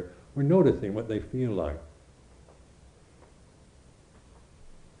them. We're noticing what they feel like.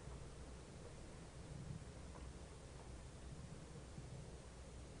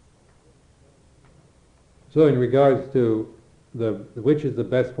 So in regards to which is the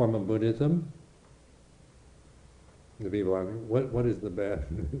best form of Buddhism, the people are asking, what is the best?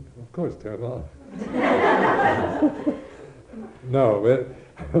 Of course, Theravada. No, but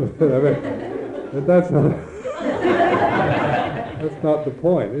that's not the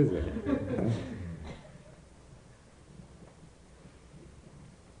point, is it?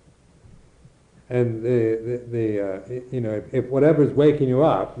 And if whatever's waking you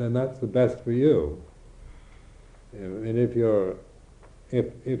up, then that's the best for you. And if you're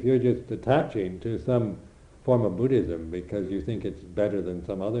just attaching to some form of Buddhism because you think it's better than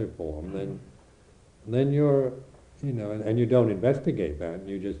some other form, then you're, and you don't investigate that, and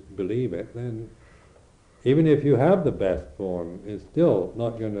you just believe it, then even if you have the best form, it's still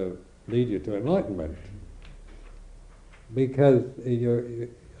not going to lead you to enlightenment, because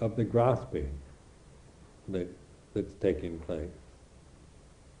of the grasping that's taking place.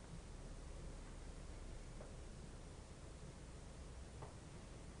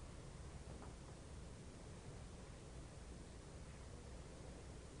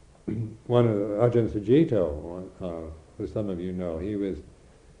 One of Ajahn Sumedho, who some of you know,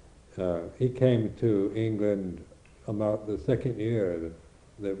 he came to England about the second year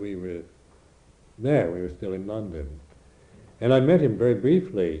that we were there. We were still in London, and I met him very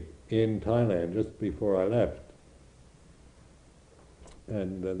briefly in Thailand just before I left.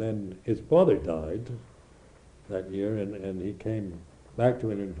 And then his father died that year, and he came back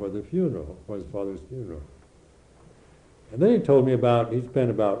to England for his father's funeral. And then he told me he spent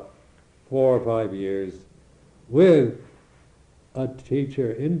about 4 or 5 years with a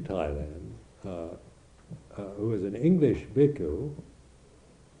teacher in Thailand who was an English bhikkhu,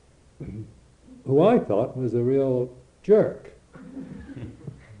 who I thought was a real jerk.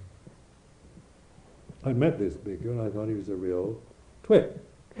 I met this bhikkhu and I thought he was a real twit.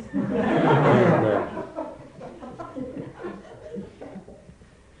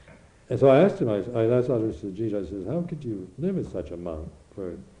 And so I asked him, I asked Ajahn Sumedho, I said, how could you live as such a monk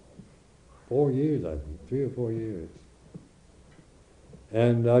for 4 years, I think, 3 or 4 years?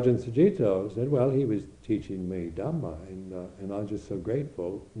 And Ajahn Sumedho said, well, he was teaching me Dhamma, and I was just so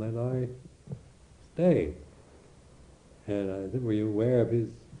grateful that I stayed. And I said, were you aware of his...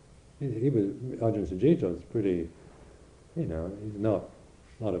 Ajahn Sumedho was pretty, he's not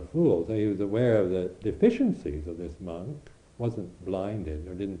a fool, so he was aware of the deficiencies of this monk, wasn't blinded,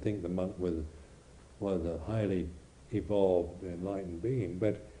 or didn't think the monk was a highly evolved, enlightened being,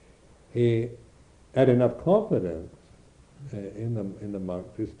 but he had enough confidence in the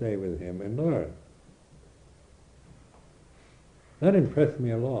monk to stay with him and learn. That impressed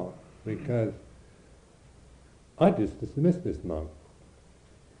me a lot, because I just dismissed this monk.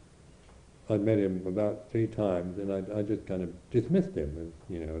 I'd met him about 3 times, and I just kind of dismissed him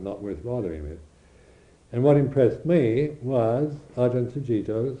as, not worth bothering with. And what impressed me was Ajahn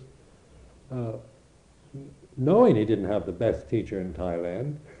Sumedho's knowing he didn't have the best teacher in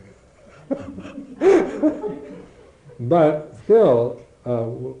Thailand, but still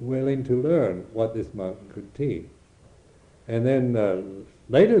willing to learn what this monk could teach. And then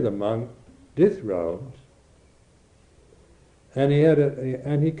later the monk disrobed, and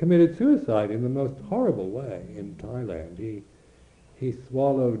he committed suicide in the most horrible way in Thailand. He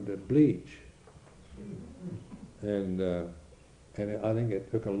swallowed bleach and I think it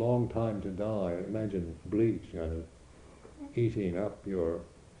took a long time to die. Imagine bleach kind of eating up your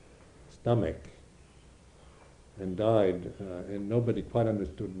stomach, and died, and nobody quite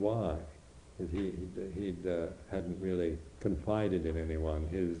understood why. 'Cause he hadn't really confided in anyone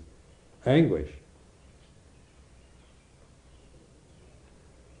his anguish.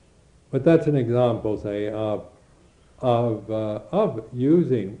 But that's an example, say, of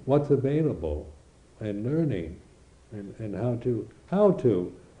using what's available and learning, and how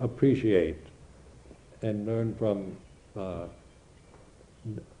to appreciate and learn from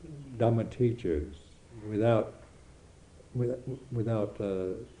Dhamma teachers without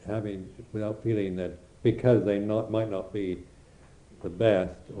feeling that because they might not be the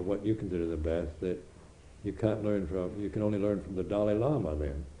best or what you consider the best, that you can only learn from the Dalai Lama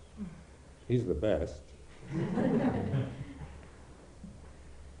then. He's the best.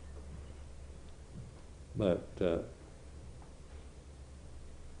 But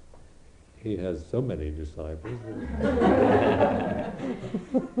he has so many disciples.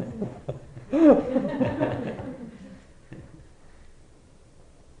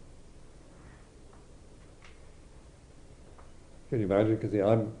 Can you imagine? Because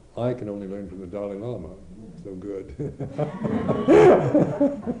I can only learn from the Dalai Lama. So good.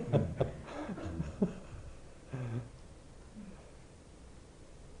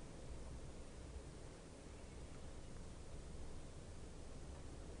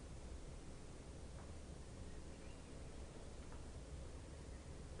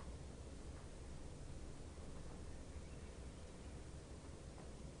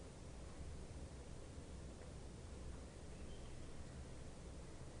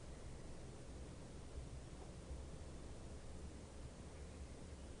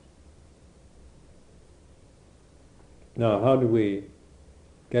 Now, how do we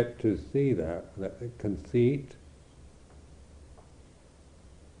get to see that conceit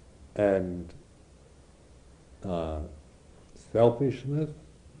and selfishness,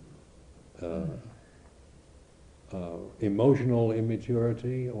 emotional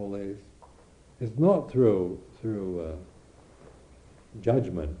immaturity, all these? It's not through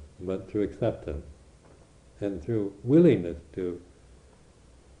judgment, but through acceptance and through willingness to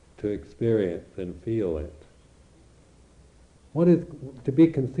experience and feel it. What is to be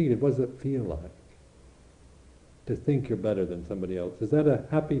conceited? What does it feel like? To think you're better than somebody else. Is that a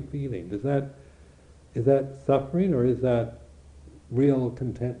happy feeling? Is that suffering, or is that real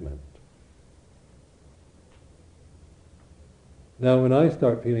contentment? Now, when I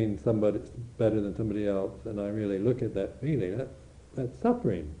start feeling somebody's better than somebody else, and I really look at that feeling, that's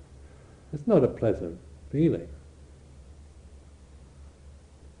suffering. It's not a pleasant feeling.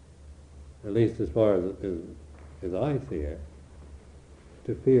 At least as far as I see it.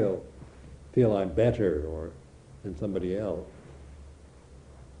 To feel I'm better or than somebody else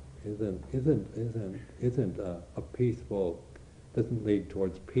isn't a peaceful, doesn't lead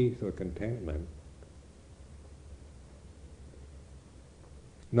towards peace or contentment.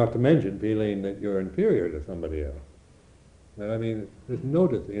 Not to mention feeling that you're inferior to somebody else. I mean, just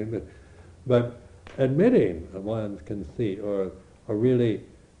noticing it, but admitting one's conceit or really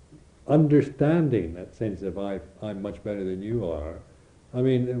understanding that sense of I'm much better than you are. I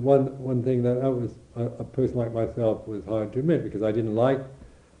mean, one thing that was a person like myself was hard to admit because I didn't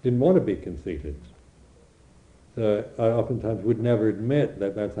want to be conceited. So I oftentimes would never admit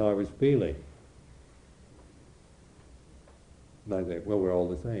that that's how I was feeling. And I think, well, we're all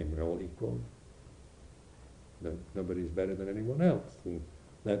the same, we're all equal. No, nobody's better than anyone else. And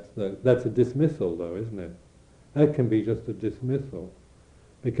that's a dismissal, though, isn't it? That can be just a dismissal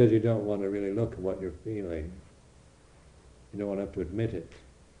because you don't want to really look at what you're feeling. You don't want to have to admit it.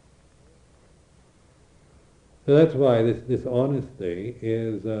 So that's why this honesty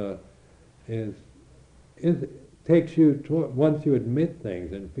takes you toward, once you admit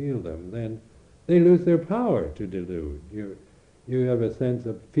things and feel them, then they lose their power to delude. You have a sense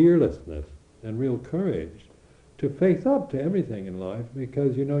of fearlessness and real courage to face up to everything in life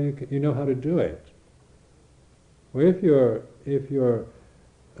because you know how to do it. Or if your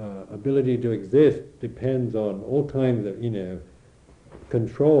ability to exist depends on all kinds of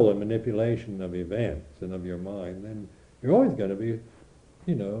control and manipulation of events and of your mind, then you're always going to be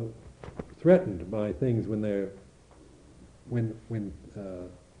threatened by things when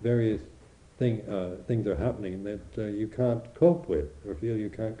various things are happening that you can't cope with or feel you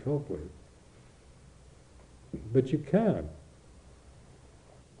can't cope with. But you can.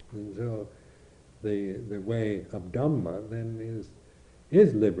 And so the way of Dhamma then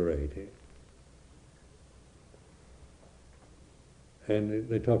is liberating. And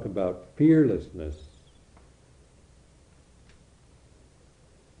they talk about fearlessness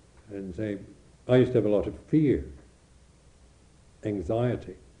and say, I used to have a lot of fear,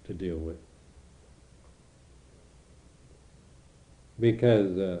 anxiety to deal with.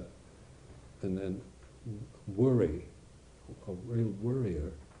 Because, and then worry, a real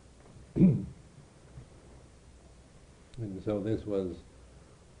worrier. And so this was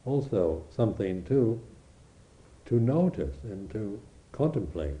also something to notice and to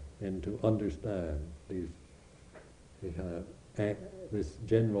contemplate and to understand this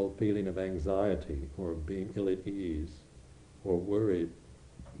general feeling of anxiety or being ill at ease or worried,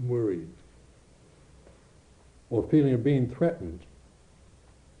 or feeling of being threatened.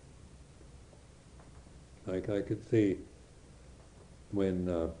 Like I could see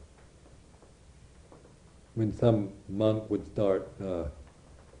when some monk would start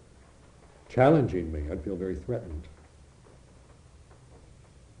challenging me, I'd feel very threatened.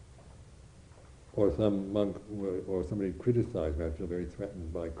 Or some monk or somebody criticized me, I'd feel very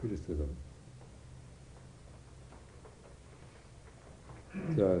threatened by criticism.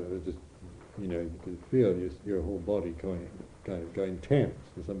 So it was just, you could feel your whole body going tense,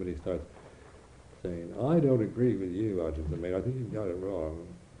 and somebody starts saying, I don't agree with you, Ajahn, I think you've got it wrong.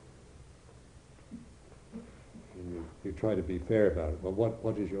 And you try to be fair about it. Well,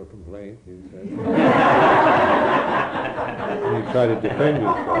 what is your complaint? You say. And you try to defend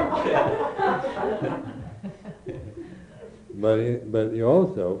yourself. But you're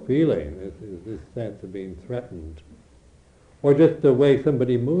also feeling this sense of being threatened. Or just the way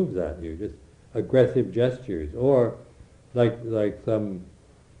somebody moves at you, just aggressive gestures. Or like some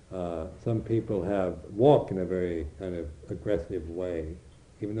people walk in a very kind of aggressive way,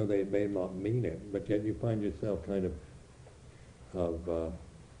 even though they may not mean it, but yet you find yourself kind of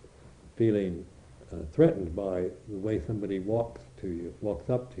feeling threatened by the way somebody walks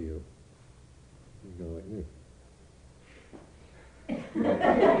up to you. You go like this.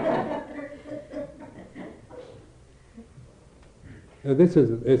 Now this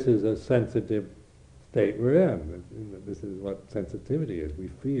is a sensitive state we're in. This is what sensitivity is. We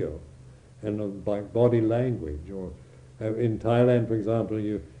feel, and by body language, or in Thailand, for example,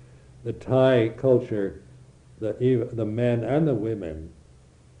 the Thai culture, the men and the women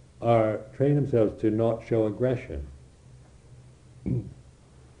train themselves to not show aggression.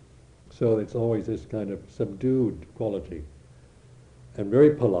 So it's always this kind of subdued quality, and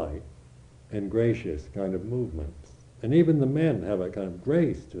very polite and gracious kind of movements. And even the men have a kind of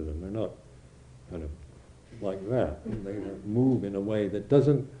grace to them. They're not kind of like that. They move in a way that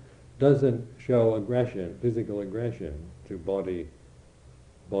doesn't show aggression, physical aggression, through body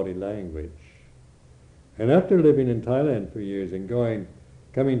language. And after living in Thailand for years and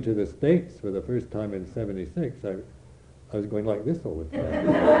coming to the States for the first time in '76, I was going like this all the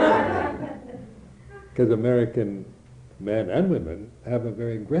time. Because American men and women have a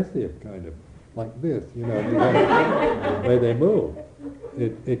very aggressive kind of, like this, the way they move.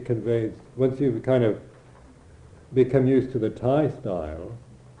 It conveys, once you kind of become used to the Thai style,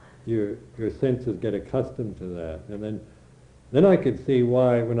 your senses get accustomed to that. And then I could see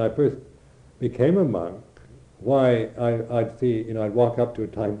why, when I first became a monk, why I'd see, I'd walk up to a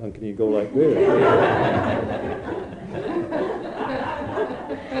Thai monk and he'd go like this.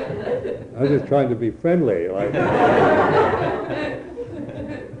 I was just trying to be friendly, like.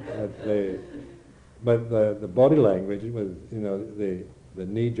 But the body language was, the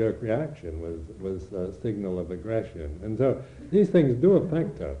knee-jerk reaction was a signal of aggression. And so these things do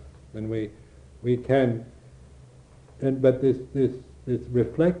affect us, and we can, but this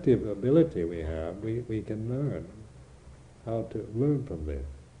reflective ability we have, we can learn how to learn from this,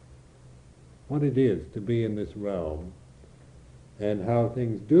 what it is to be in this realm, and how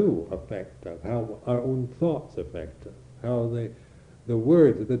things do affect us, how our own thoughts affect us, how the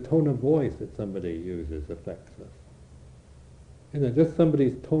words, the tone of voice that somebody uses affects us. Just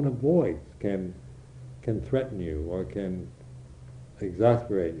somebody's tone of voice can threaten you, or can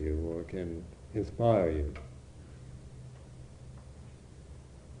exasperate you, or can inspire you.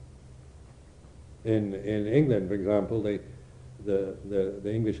 In England, for example, the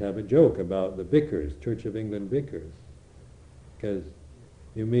English have a joke about the vicars, Church of England vicars, because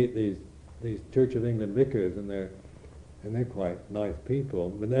you meet these Church of England vicars, and they're quite nice people.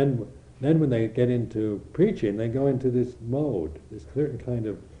 But then when they get into preaching, they go into this mode, this certain kind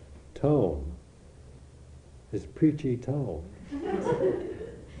of tone, this preachy tone.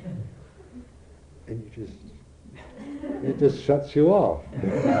 And it just shuts you off.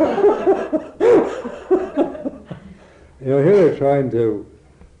 Here they're trying to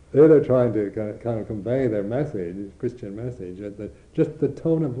kind of convey their message, Christian message, just the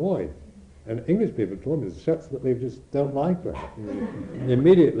tone of voice And English people told me it shuts that they just don't like that. They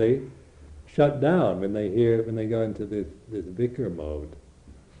immediately shut down when they go into this vicar mode.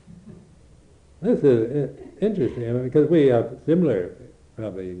 This is interesting, I mean, because we have similar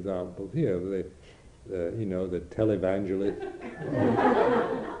probably examples here. The televangelist.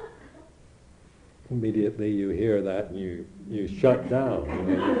 Immediately you hear that and you shut down.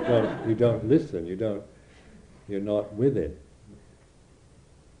 You don't listen. You're not with it.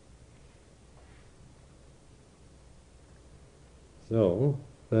 So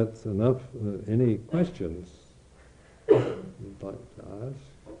that's enough. Any questions you'd like to ask?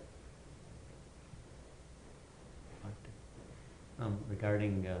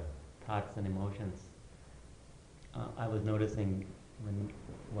 Regarding thoughts and emotions, I was noticing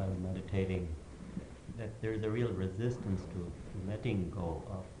while meditating that there's a real resistance to letting go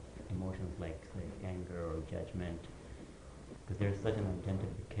of emotions like, say, anger or judgment, because there's such an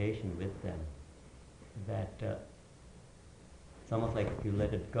identification with them that it's almost like if you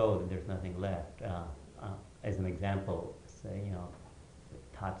let it go, then there's nothing left. As an example, say,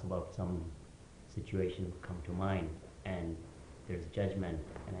 thoughts about some situation come to mind, and there's judgment,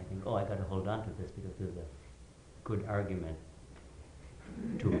 and I think, I got to hold on to this because there's a good argument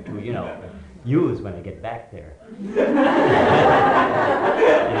to use when I get back there.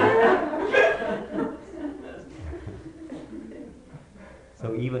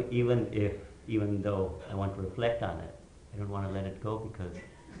 So even though I want to reflect on it, I don't want to let it go because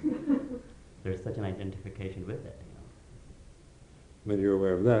there's such an identification with it. But you're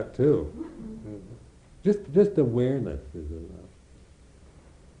aware of that too. Just awareness is enough.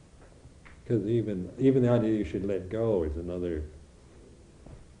 Because even the idea you should let go is another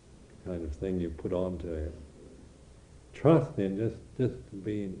kind of thing you put onto it. Trust in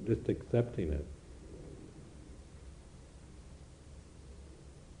just accepting it.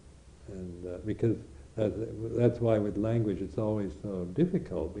 And because that's why with language it's always so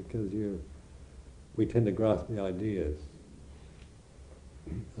difficult, because we tend to grasp the ideas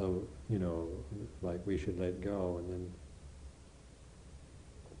of, like we should let go, and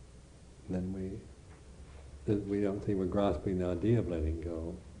then we don't think we're grasping the idea of letting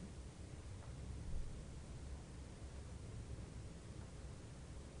go.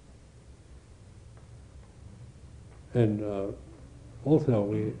 And also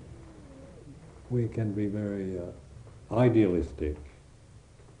we can be very idealistic,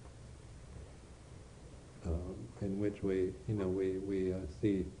 in which we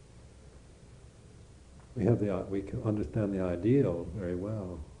see we can understand the ideal very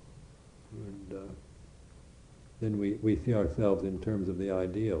well, and then we see ourselves in terms of the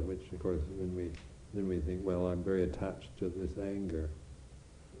ideal, which of course then we think, well, I'm very attached to this anger,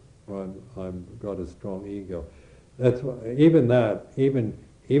 or I've got a strong ego. That's why,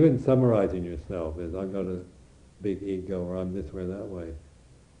 even summarizing yourself is, I've got a big ego, or I'm this way or that way.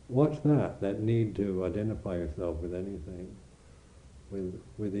 Watch that need to identify yourself with anything,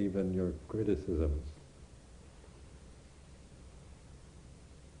 with even your criticisms.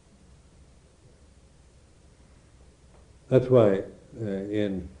 That's why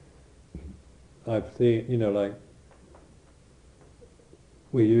I've seen, like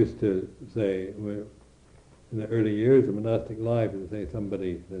we used to say, in the early years of monastic life, to say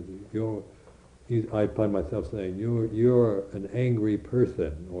somebody says, I find myself saying, you're an angry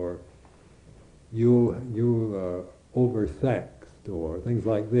person, or you are oversexed, or things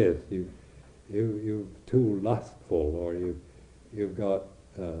like this. You're too lustful, or you've got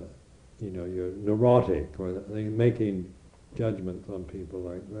you're neurotic, or making judgments on people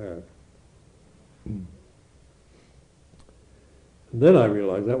like that. And then I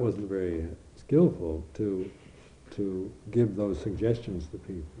realized that wasn't very skillful to give those suggestions to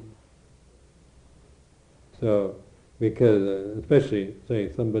people. So, because especially, say,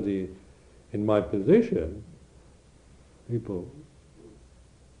 somebody in my position, people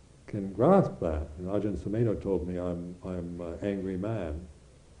can grasp that. And Ajahn Sumedho told me I'm an angry man.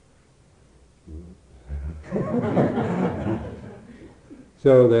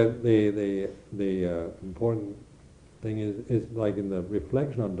 So that the important thing is like in the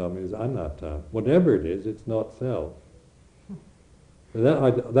reflection on Dhamma is anatta. Whatever it is, it's not self.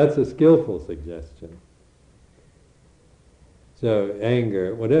 That's a skillful suggestion. So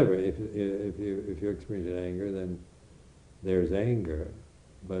anger, whatever. If you're experiencing anger, then there's anger,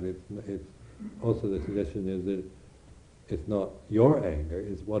 but it's also the suggestion is that it's not your anger;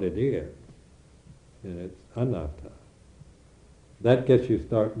 it's what it is, and it's anatta. That gets you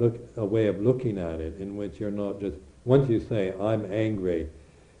a way of looking at it in which you're not just, once you say, I'm angry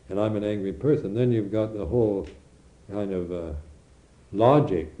and I'm an angry person, then you've got the whole kind of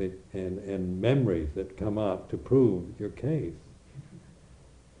logic and memories that come up to prove your case.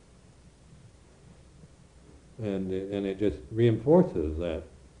 And it just reinforces that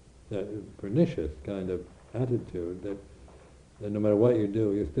pernicious kind of attitude that no matter what you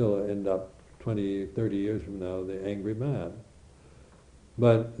do, you still end up 20, 30 years from now the angry man.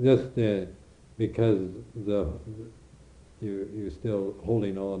 But just because you're still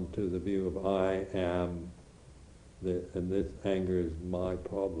holding on to the view of I am, and this anger is my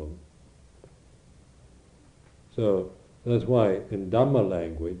problem. So that's why in Dhamma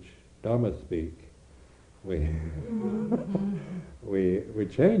language, Dhamma speak, we're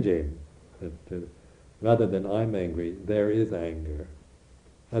changing to, rather than I'm angry, there is anger.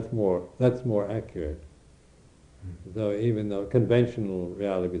 That's more accurate. So even though conventional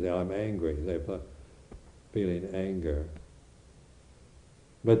reality we say I'm angry, they're feeling anger.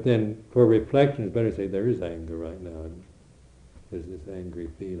 But then for reflection it's better to say there is anger right now, and there's this angry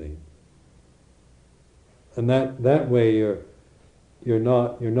feeling. And that way you're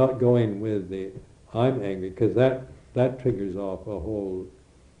not going with the I'm angry, because that triggers off a whole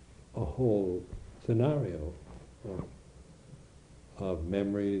scenario of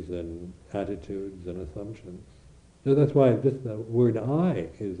memories and attitudes and assumptions. So that's why just the word I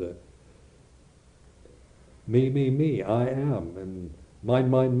is a me, I am, and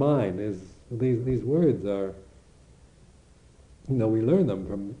mine is these words are, we learn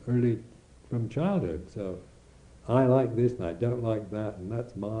them from childhood. So I like this and I don't like that, and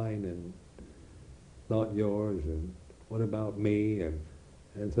that's mine and not yours, and what about me, and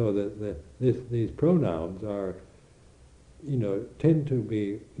so these pronouns are, tend to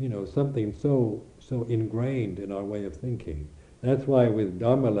be, something so ingrained in our way of thinking. That's why with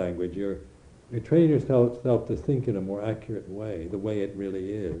Dharma language you're training yourself to think in a more accurate way, the way it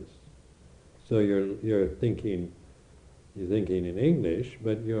really is. So you're thinking in English,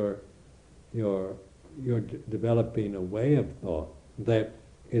 but you're developing a way of thought that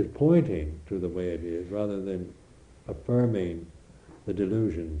is pointing to the way it is, rather than affirming the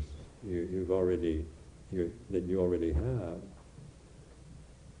delusions that you already have.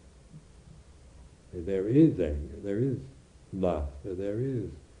 There is anger, there is lust, or there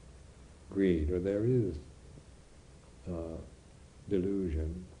is greed, or there is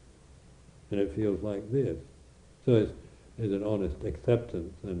delusion, and it feels like this. So it's an honest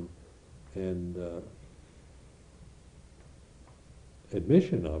acceptance and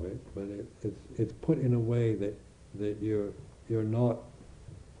admission of it, but it's put in a way that you're not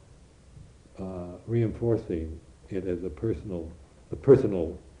reinforcing it as a personal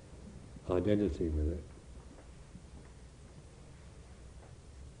identity with it.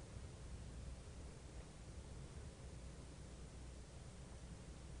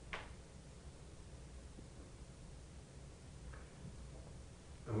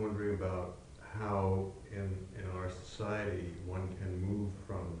 I'm wondering about how in our society one can move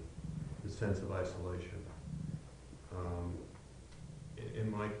from the sense of isolation. In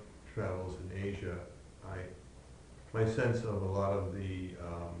my travels in Asia, my sense of a lot of the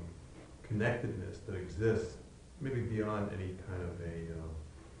connectedness that exists, maybe beyond any kind of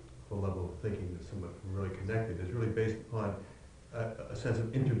a level of thinking that someone really connected, is really based upon a sense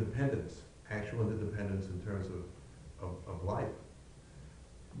of interdependence, actual interdependence in terms of life,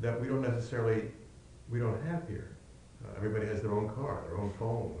 that we don't have here. Everybody has their own car, their own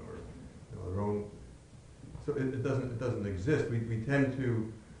phone, or their own. So it doesn't exist. We tend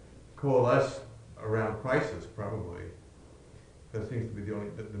to coalesce around crisis, probably. That seems to be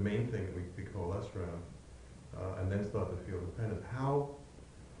the main thing that we coalesce around, and then start to feel dependent. How,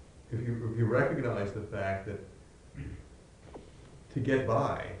 if you recognize the fact that to get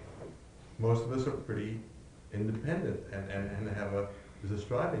by, most of us are pretty independent and there's a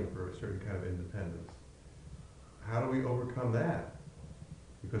striving for a certain kind of independence. How do we overcome that?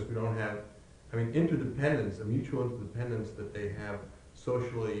 Because we don't have, interdependence, a mutual interdependence that they have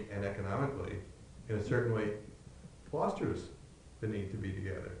socially and economically, in a certain way, fosters the need to be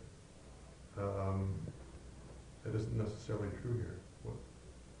together. That isn't necessarily true here.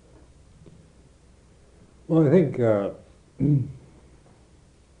 Well, I think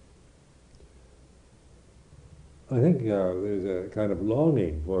there's a kind of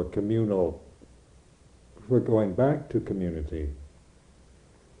longing for going back to community.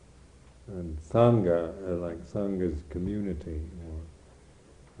 And Sangha, like Sangha's community.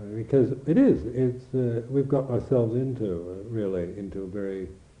 Because we've got ourselves into a very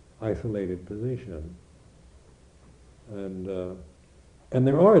isolated position. And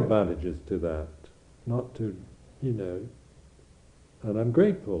there are advantages to that, and I'm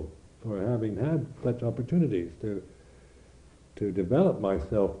grateful for having had such opportunities to to develop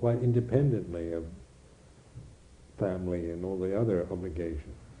myself quite independently of family and all the other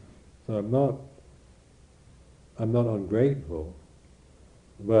obligations. So I'm not ungrateful,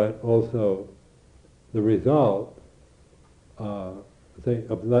 but also the result, say,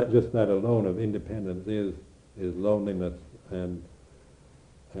 of that, just that alone of independence is loneliness and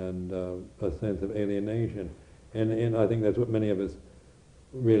a sense of alienation. And I think that's what many of us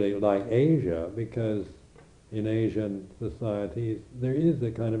really like Asia, because in Asian societies there is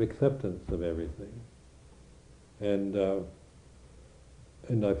a kind of acceptance of everything. And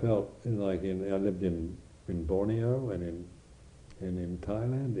I felt I lived in Borneo and in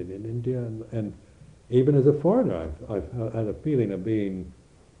Thailand and in India, and even as a foreigner I had a feeling of being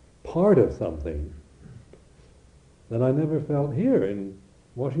part of something that I never felt here in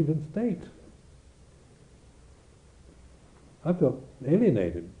Washington State. I felt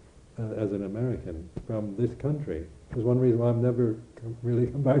alienated as an American from this country. There's one reason why I've never really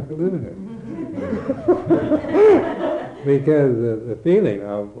come back to live in it. Because the feeling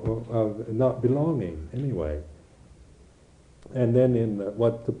of not belonging anyway. And then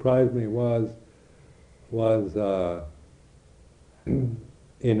what surprised me was in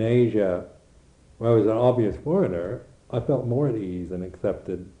Asia, where I was an obvious foreigner, I felt more at ease and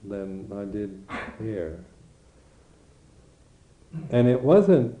accepted than I did here. And it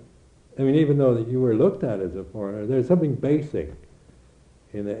wasn't, even though that you were looked at as a foreigner, there's something basic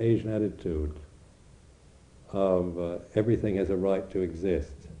in the Asian attitude of everything has a right to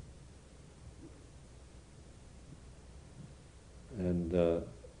exist. And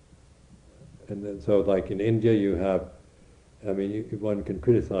then, so like in India you have, one can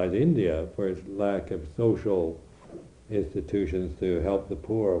criticize India for its lack of social institutions to help the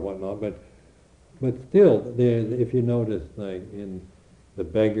poor or whatnot, but still, if you notice, like in the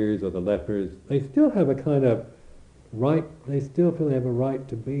beggars or the lepers, they still have a kind of right, they still feel they have a right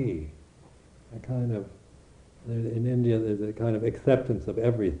to be. In India there's a kind of acceptance of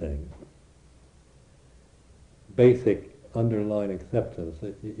everything. Basic underlying acceptance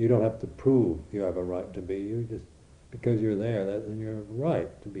that you don't have to prove you have a right to be, you just, because you're there, then you have a right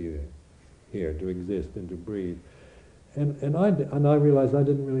to be here, to exist and to breathe. And I realized I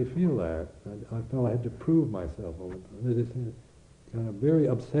didn't really feel that. I felt I had to prove myself all the time. There's this kind of very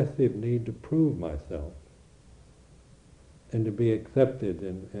obsessive need to prove myself and to be accepted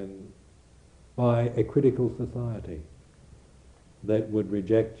and by a critical society that would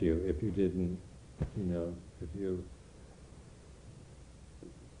reject you if you didn't, and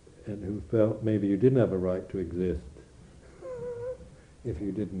who felt maybe you didn't have a right to exist if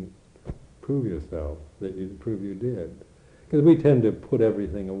you didn't prove yourself, that you prove you did. Because we tend to put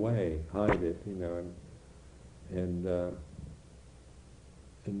everything away, hide it, and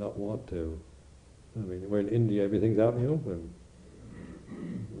not want to. We're in India, everything's out in the open.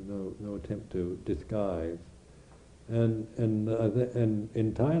 No attempt to disguise. And in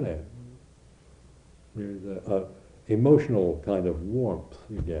Thailand, there's a emotional kind of warmth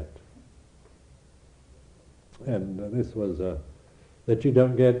you get. And this was that you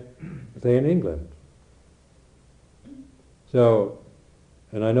don't get, say, in England. So,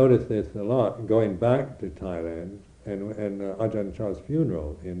 and I noticed this a lot going back to Thailand and Ajahn Chah's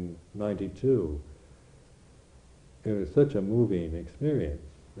funeral in '92. It was such a moving experience.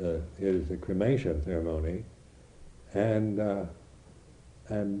 It was a cremation ceremony, and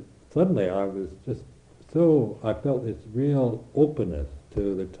suddenly I was just I felt this real openness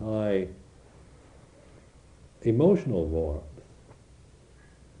to the Thai emotional warmth.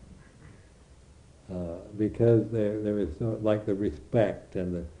 Because there is like the respect,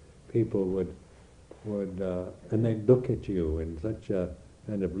 and the people would and they'd look at you in such a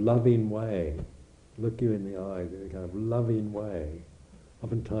kind of loving way, look you in the eyes in a kind of loving way.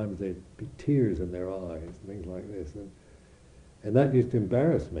 Oftentimes there'd be tears in their eyes, things like this, and that used to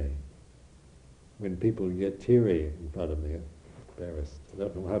embarrass me. When people get teary in front of me, embarrassed. I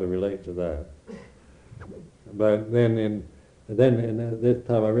don't know how to relate to that. But then this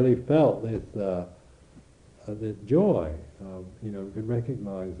time I really felt this joy of, could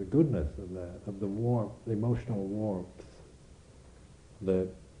recognize the goodness of that, of the warmth, the emotional warmth that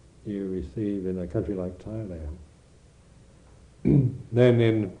you receive in a country like Thailand.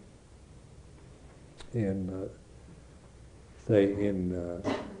 Then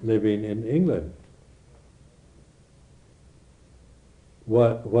living in England,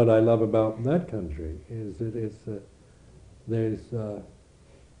 what I love about that country is that there's a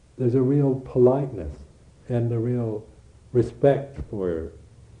real politeness and a real respect for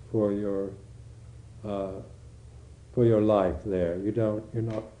your life there.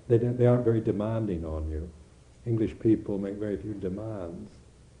 They aren't very demanding on you. English people make very few demands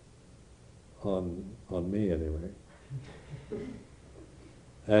on me anyway.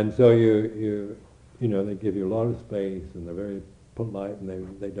 And so you know, they give you a lot of space and they're very polite and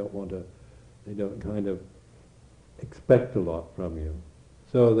they don't kind of expect a lot from you.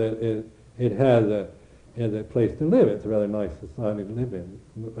 So that it has a place to live. It's a rather nice society to live in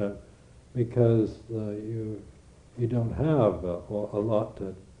because you don't have a lot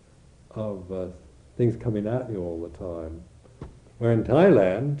of things coming at you all the time. Where in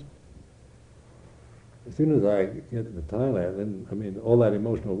Thailand, as soon as I get to Thailand, then I mean all that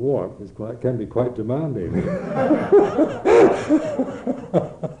emotional warmth can be quite demanding.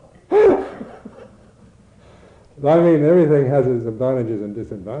 I mean, everything has its advantages and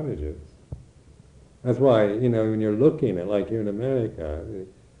disadvantages. That's why, you know, when you're looking at, like here in America,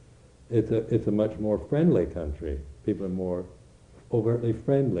 it's a much more friendly country. People are more overtly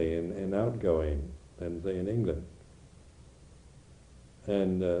friendly and outgoing than, say, in England.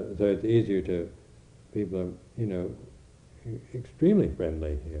 And so it's easier to, people are, you know, extremely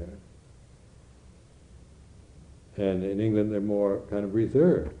friendly here. And in England they're more kind of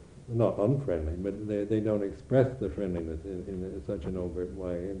reserved. Not unfriendly, but they don't express the friendliness in such an overt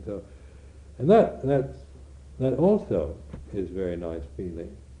way. And that also is a very nice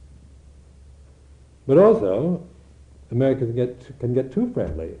feeling. But also, Americans can get too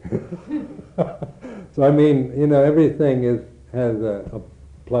friendly. So I mean, you know, everything has a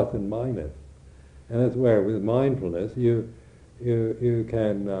plus and minus, and that's where with mindfulness you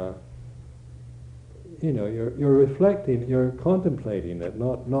can you know, you're reflecting, you're contemplating it,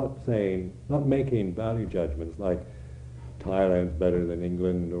 not making value judgments like Thailand's better than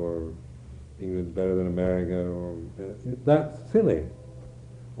England or England's better than America, or that's silly.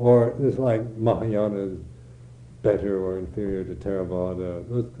 Or it's like Mahayana's better or inferior to Theravada.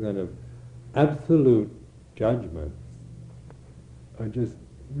 Those kind of absolute judgments are just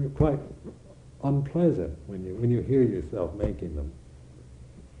quite unpleasant when you hear yourself making them,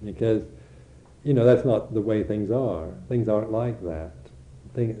 because you know that's not the way things are. Things aren't like that.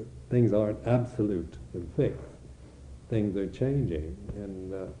 Things aren't absolute and fixed. Things are changing,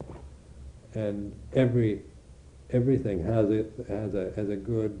 and everything has a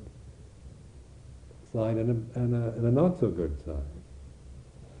good side and a not so good side.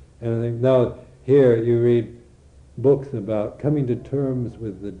 And I think now here you read books about coming to terms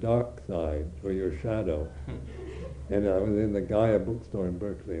with the dark side or your shadow. And I was in the Gaia bookstore in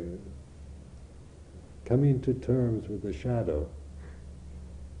Berkeley. And coming to terms with the shadow.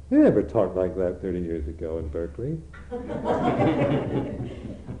 They never talked like that 30 years ago in Berkeley.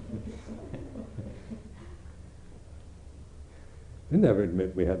 They never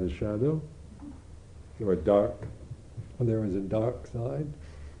admit we had a shadow or there was a dark side.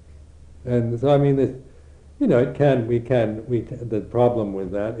 And so I mean this, you know, the problem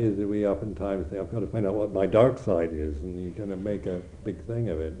with that is that we oftentimes say, I've got to find out what my dark side is, and you kind of make a big thing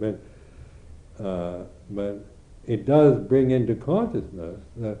of it. But it does bring into consciousness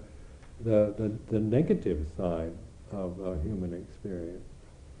the negative side of human experience,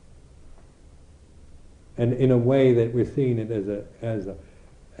 and in a way that we're seeing it as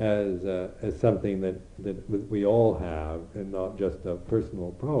something that we all have, and not just a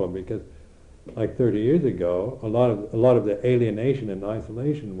personal problem. Because, like 30 years ago, a lot of the alienation and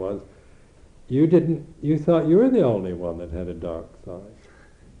isolation was you thought you were the only one that had a dark side.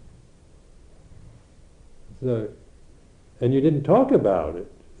 So, and you didn't talk about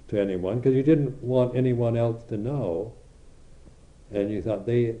it to anyone because you didn't want anyone else to know, and you thought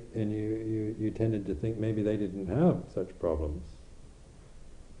you tended to think maybe they didn't have such problems,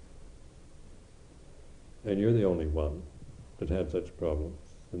 and you're the only one that had such problems,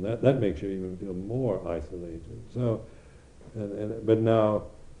 and that makes you even feel more isolated. So, but now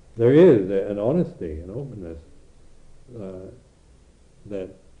there is an honesty and openness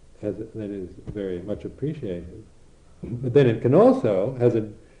that is very much appreciated. But then it can also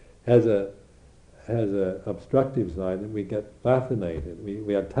has a obstructive side that we get fascinated.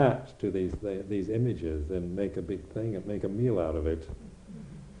 We attach to these images and make a big thing and make a meal out of it,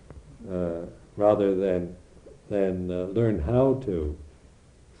 rather than learn how to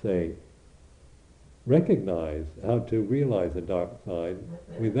say recognize, how to realize a dark side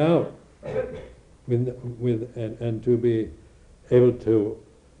without and to be able to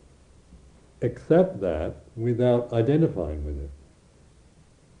accept that without identifying with it.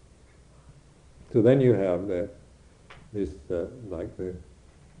 So then you have this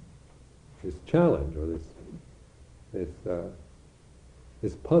challenge, or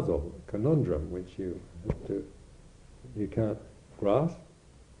this puzzle, conundrum, which you can't grasp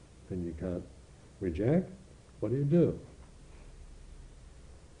and you can't reject, what do you do?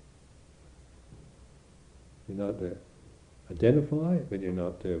 You're not to identify, but you're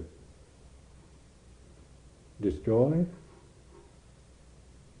not to destroy.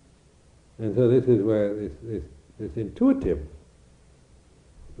 And so this is where this intuitive,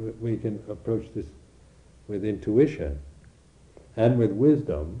 we can approach this with intuition and with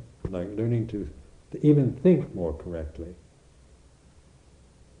wisdom, like learning to even think more correctly.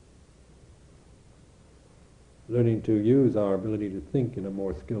 Learning to use our ability to think in a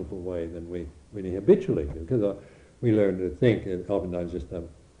more skillful way than we habitually do. Because we learn to think, oftentimes just a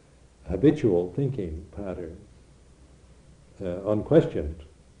habitual thinking pattern, unquestioned,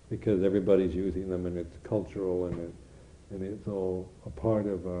 because everybody's using them and it's cultural and it's all a part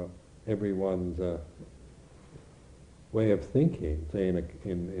of everyone's way of thinking, say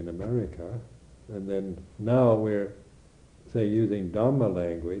in America. And then now we're, say, using Dhamma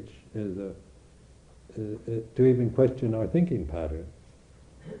language as to even question our thinking patterns.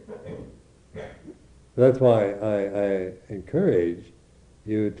 That's why I encourage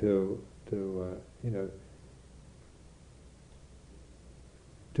you to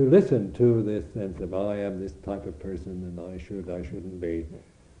listen to this sense of I am this type of person and I shouldn't be.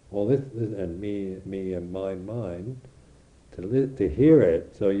 All this and me and mine. To hear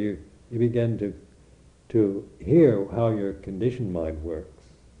it, so you begin to hear how your conditioned mind works,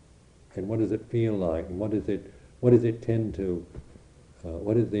 and what does it feel like, and what does it tend to,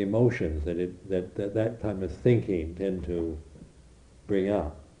 what is the emotions that type of thinking tend to bring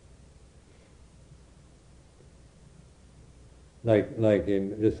up. Like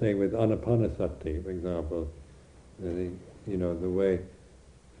in, just say with anapanasati, for example, the way,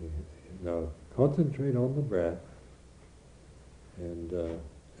 concentrate on the breath, and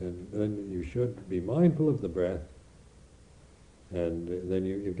then you should be mindful of the breath, and then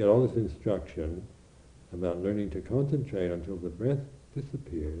you get all this instruction about learning to concentrate until the breath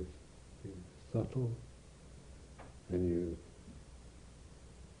disappears, subtle, and you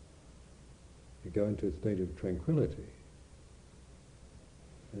go into a state of tranquility.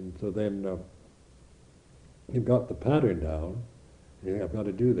 And so then you've got the pattern down, you think, I've got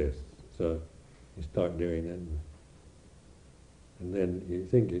to do this. So you start doing it. And then you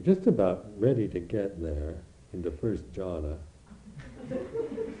think you're just about ready to get there in the first jhana.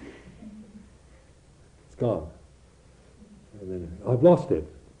 It's gone. And then, I've lost it.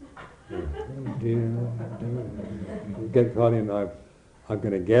 You get caught in, I'm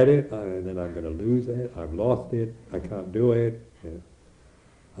going to get it, and then I'm going to lose it, I've lost it, I can't do it.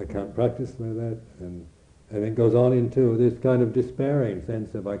 I can't practice like that, and it goes on into this kind of despairing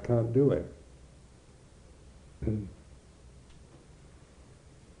sense of I can't do it.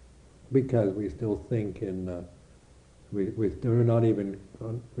 Because we still think in, we're not even,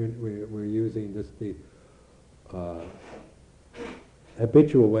 we're using just the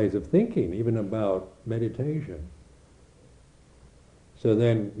habitual ways of thinking, even about meditation. So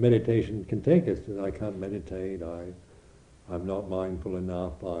then meditation can take us to, I can't meditate, I'm not mindful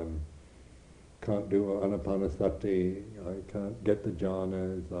enough, can't do anapanasati, I can't get the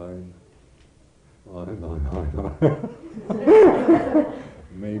jhanas, mine.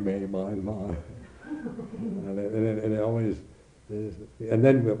 And it always, and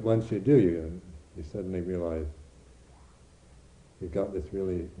then once you do, you suddenly realize you've got this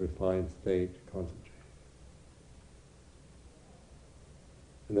really refined state to concentrate.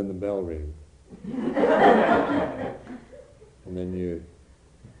 And then the bell rings. And then you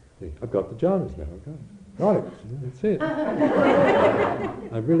think, I've got the jhanas now, got it, that's it.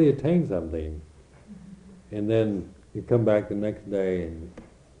 I've really attained something. And then you come back the next day and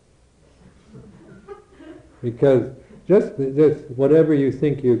because just whatever you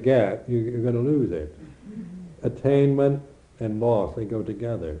think you get, you're going to lose it. Attainment and loss, they go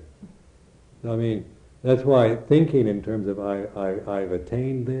together. I mean, that's why thinking in terms of I've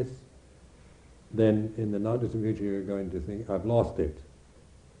attained this, then in the not distant future you're going to think, I've lost it.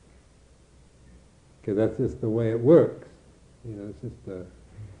 Because that's just the way it works. It's just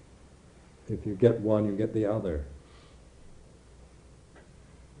if you get one, you get the other.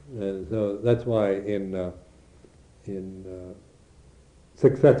 And so that's why in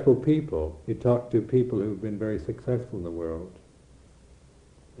successful people, you talk to people who've been very successful in the world,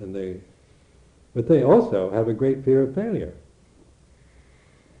 but they also have a great fear of failure.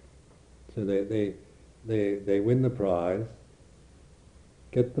 So they win the prize,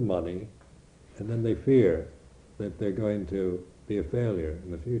 get the money, and then they fear that they're going to be a failure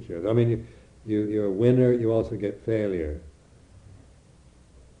in the future. I mean, you're a winner, you also get failure.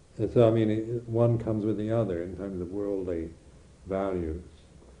 And so, I mean, one comes with the other in terms of worldly values.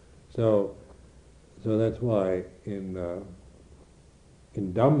 So So that's why in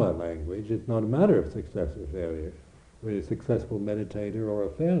Dhamma language, it's not a matter of success or failure. Whether you're a successful meditator or a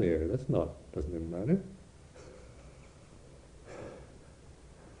failure, doesn't even matter.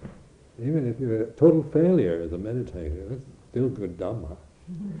 Even if you're a total failure as a meditator, that's still good Dhamma.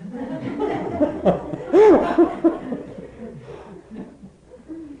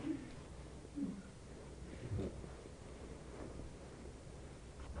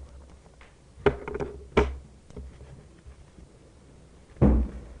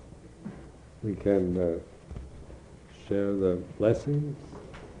 We can share the blessings.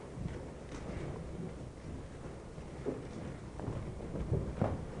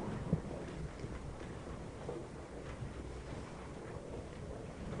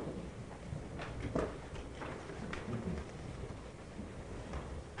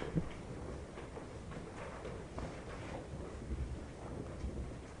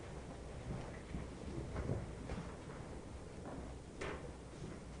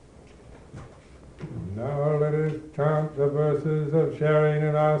 Now let us chant the verses of sharing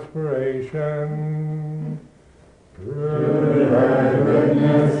and aspiration. Through the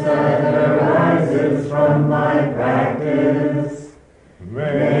goodness that arises from my practice,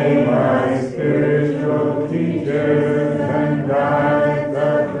 may my spiritual teachers and guides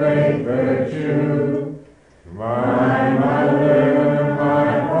of great virtue, my mother,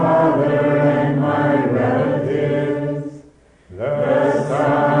 my father, and my relatives, the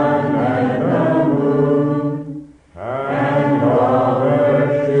sun and the moon, and all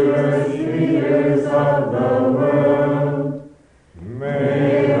virtuous leaders of the world,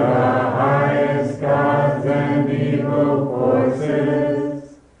 may the highest gods and evil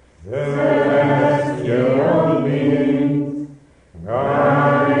forces, celestial beings,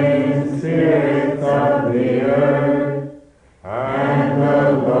 guardian spirits of the earth, and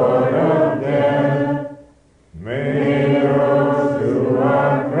the Lord of death, may those who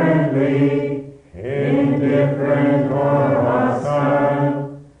are friendly, indifferent, or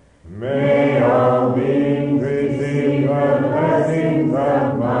hostile, may all beings receive the blessings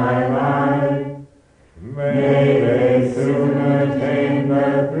of my life. May they soon attain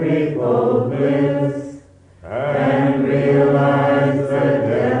the threefold bliss and realize the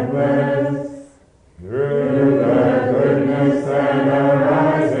deathless. Through the goodness that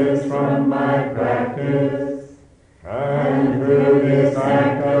arises from my practice, and through this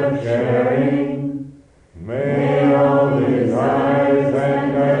act of sharing, may all desires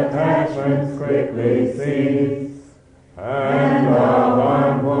and attachments quickly cease, and all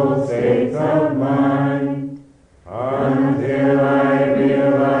harmful states of mind, until I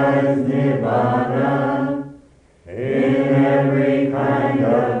realize Nibbana in every kind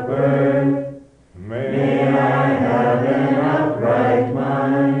of birth. May I have an upright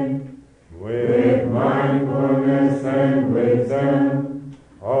mind, with mindfulness and wisdom,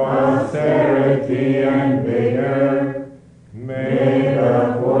 austerity and vigor. May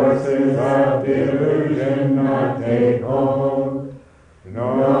the forces of delusion not take hold,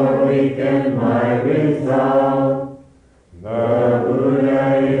 nor weaken my resolve. The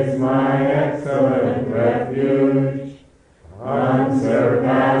Buddha is my excellent refuge.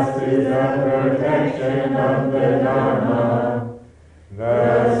 Unsurpassed is the protection of the Dharma.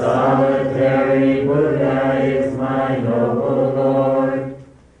 The solitary Buddha is my noble Lord.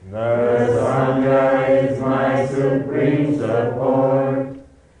 The Sangha is my supreme support.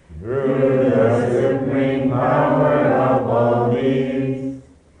 Through the supreme power of all these,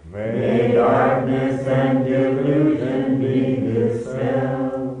 may darkness and delusion be dispelled.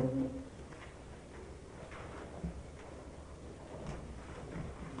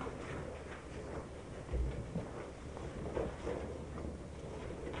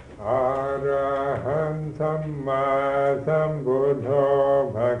 Arahant Samma Sambuddho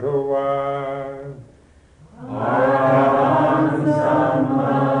Bhagava. Arahant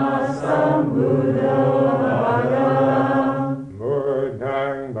Samma Sambuddho Bhagava.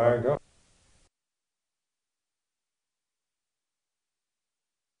 Buddhang Bhagava.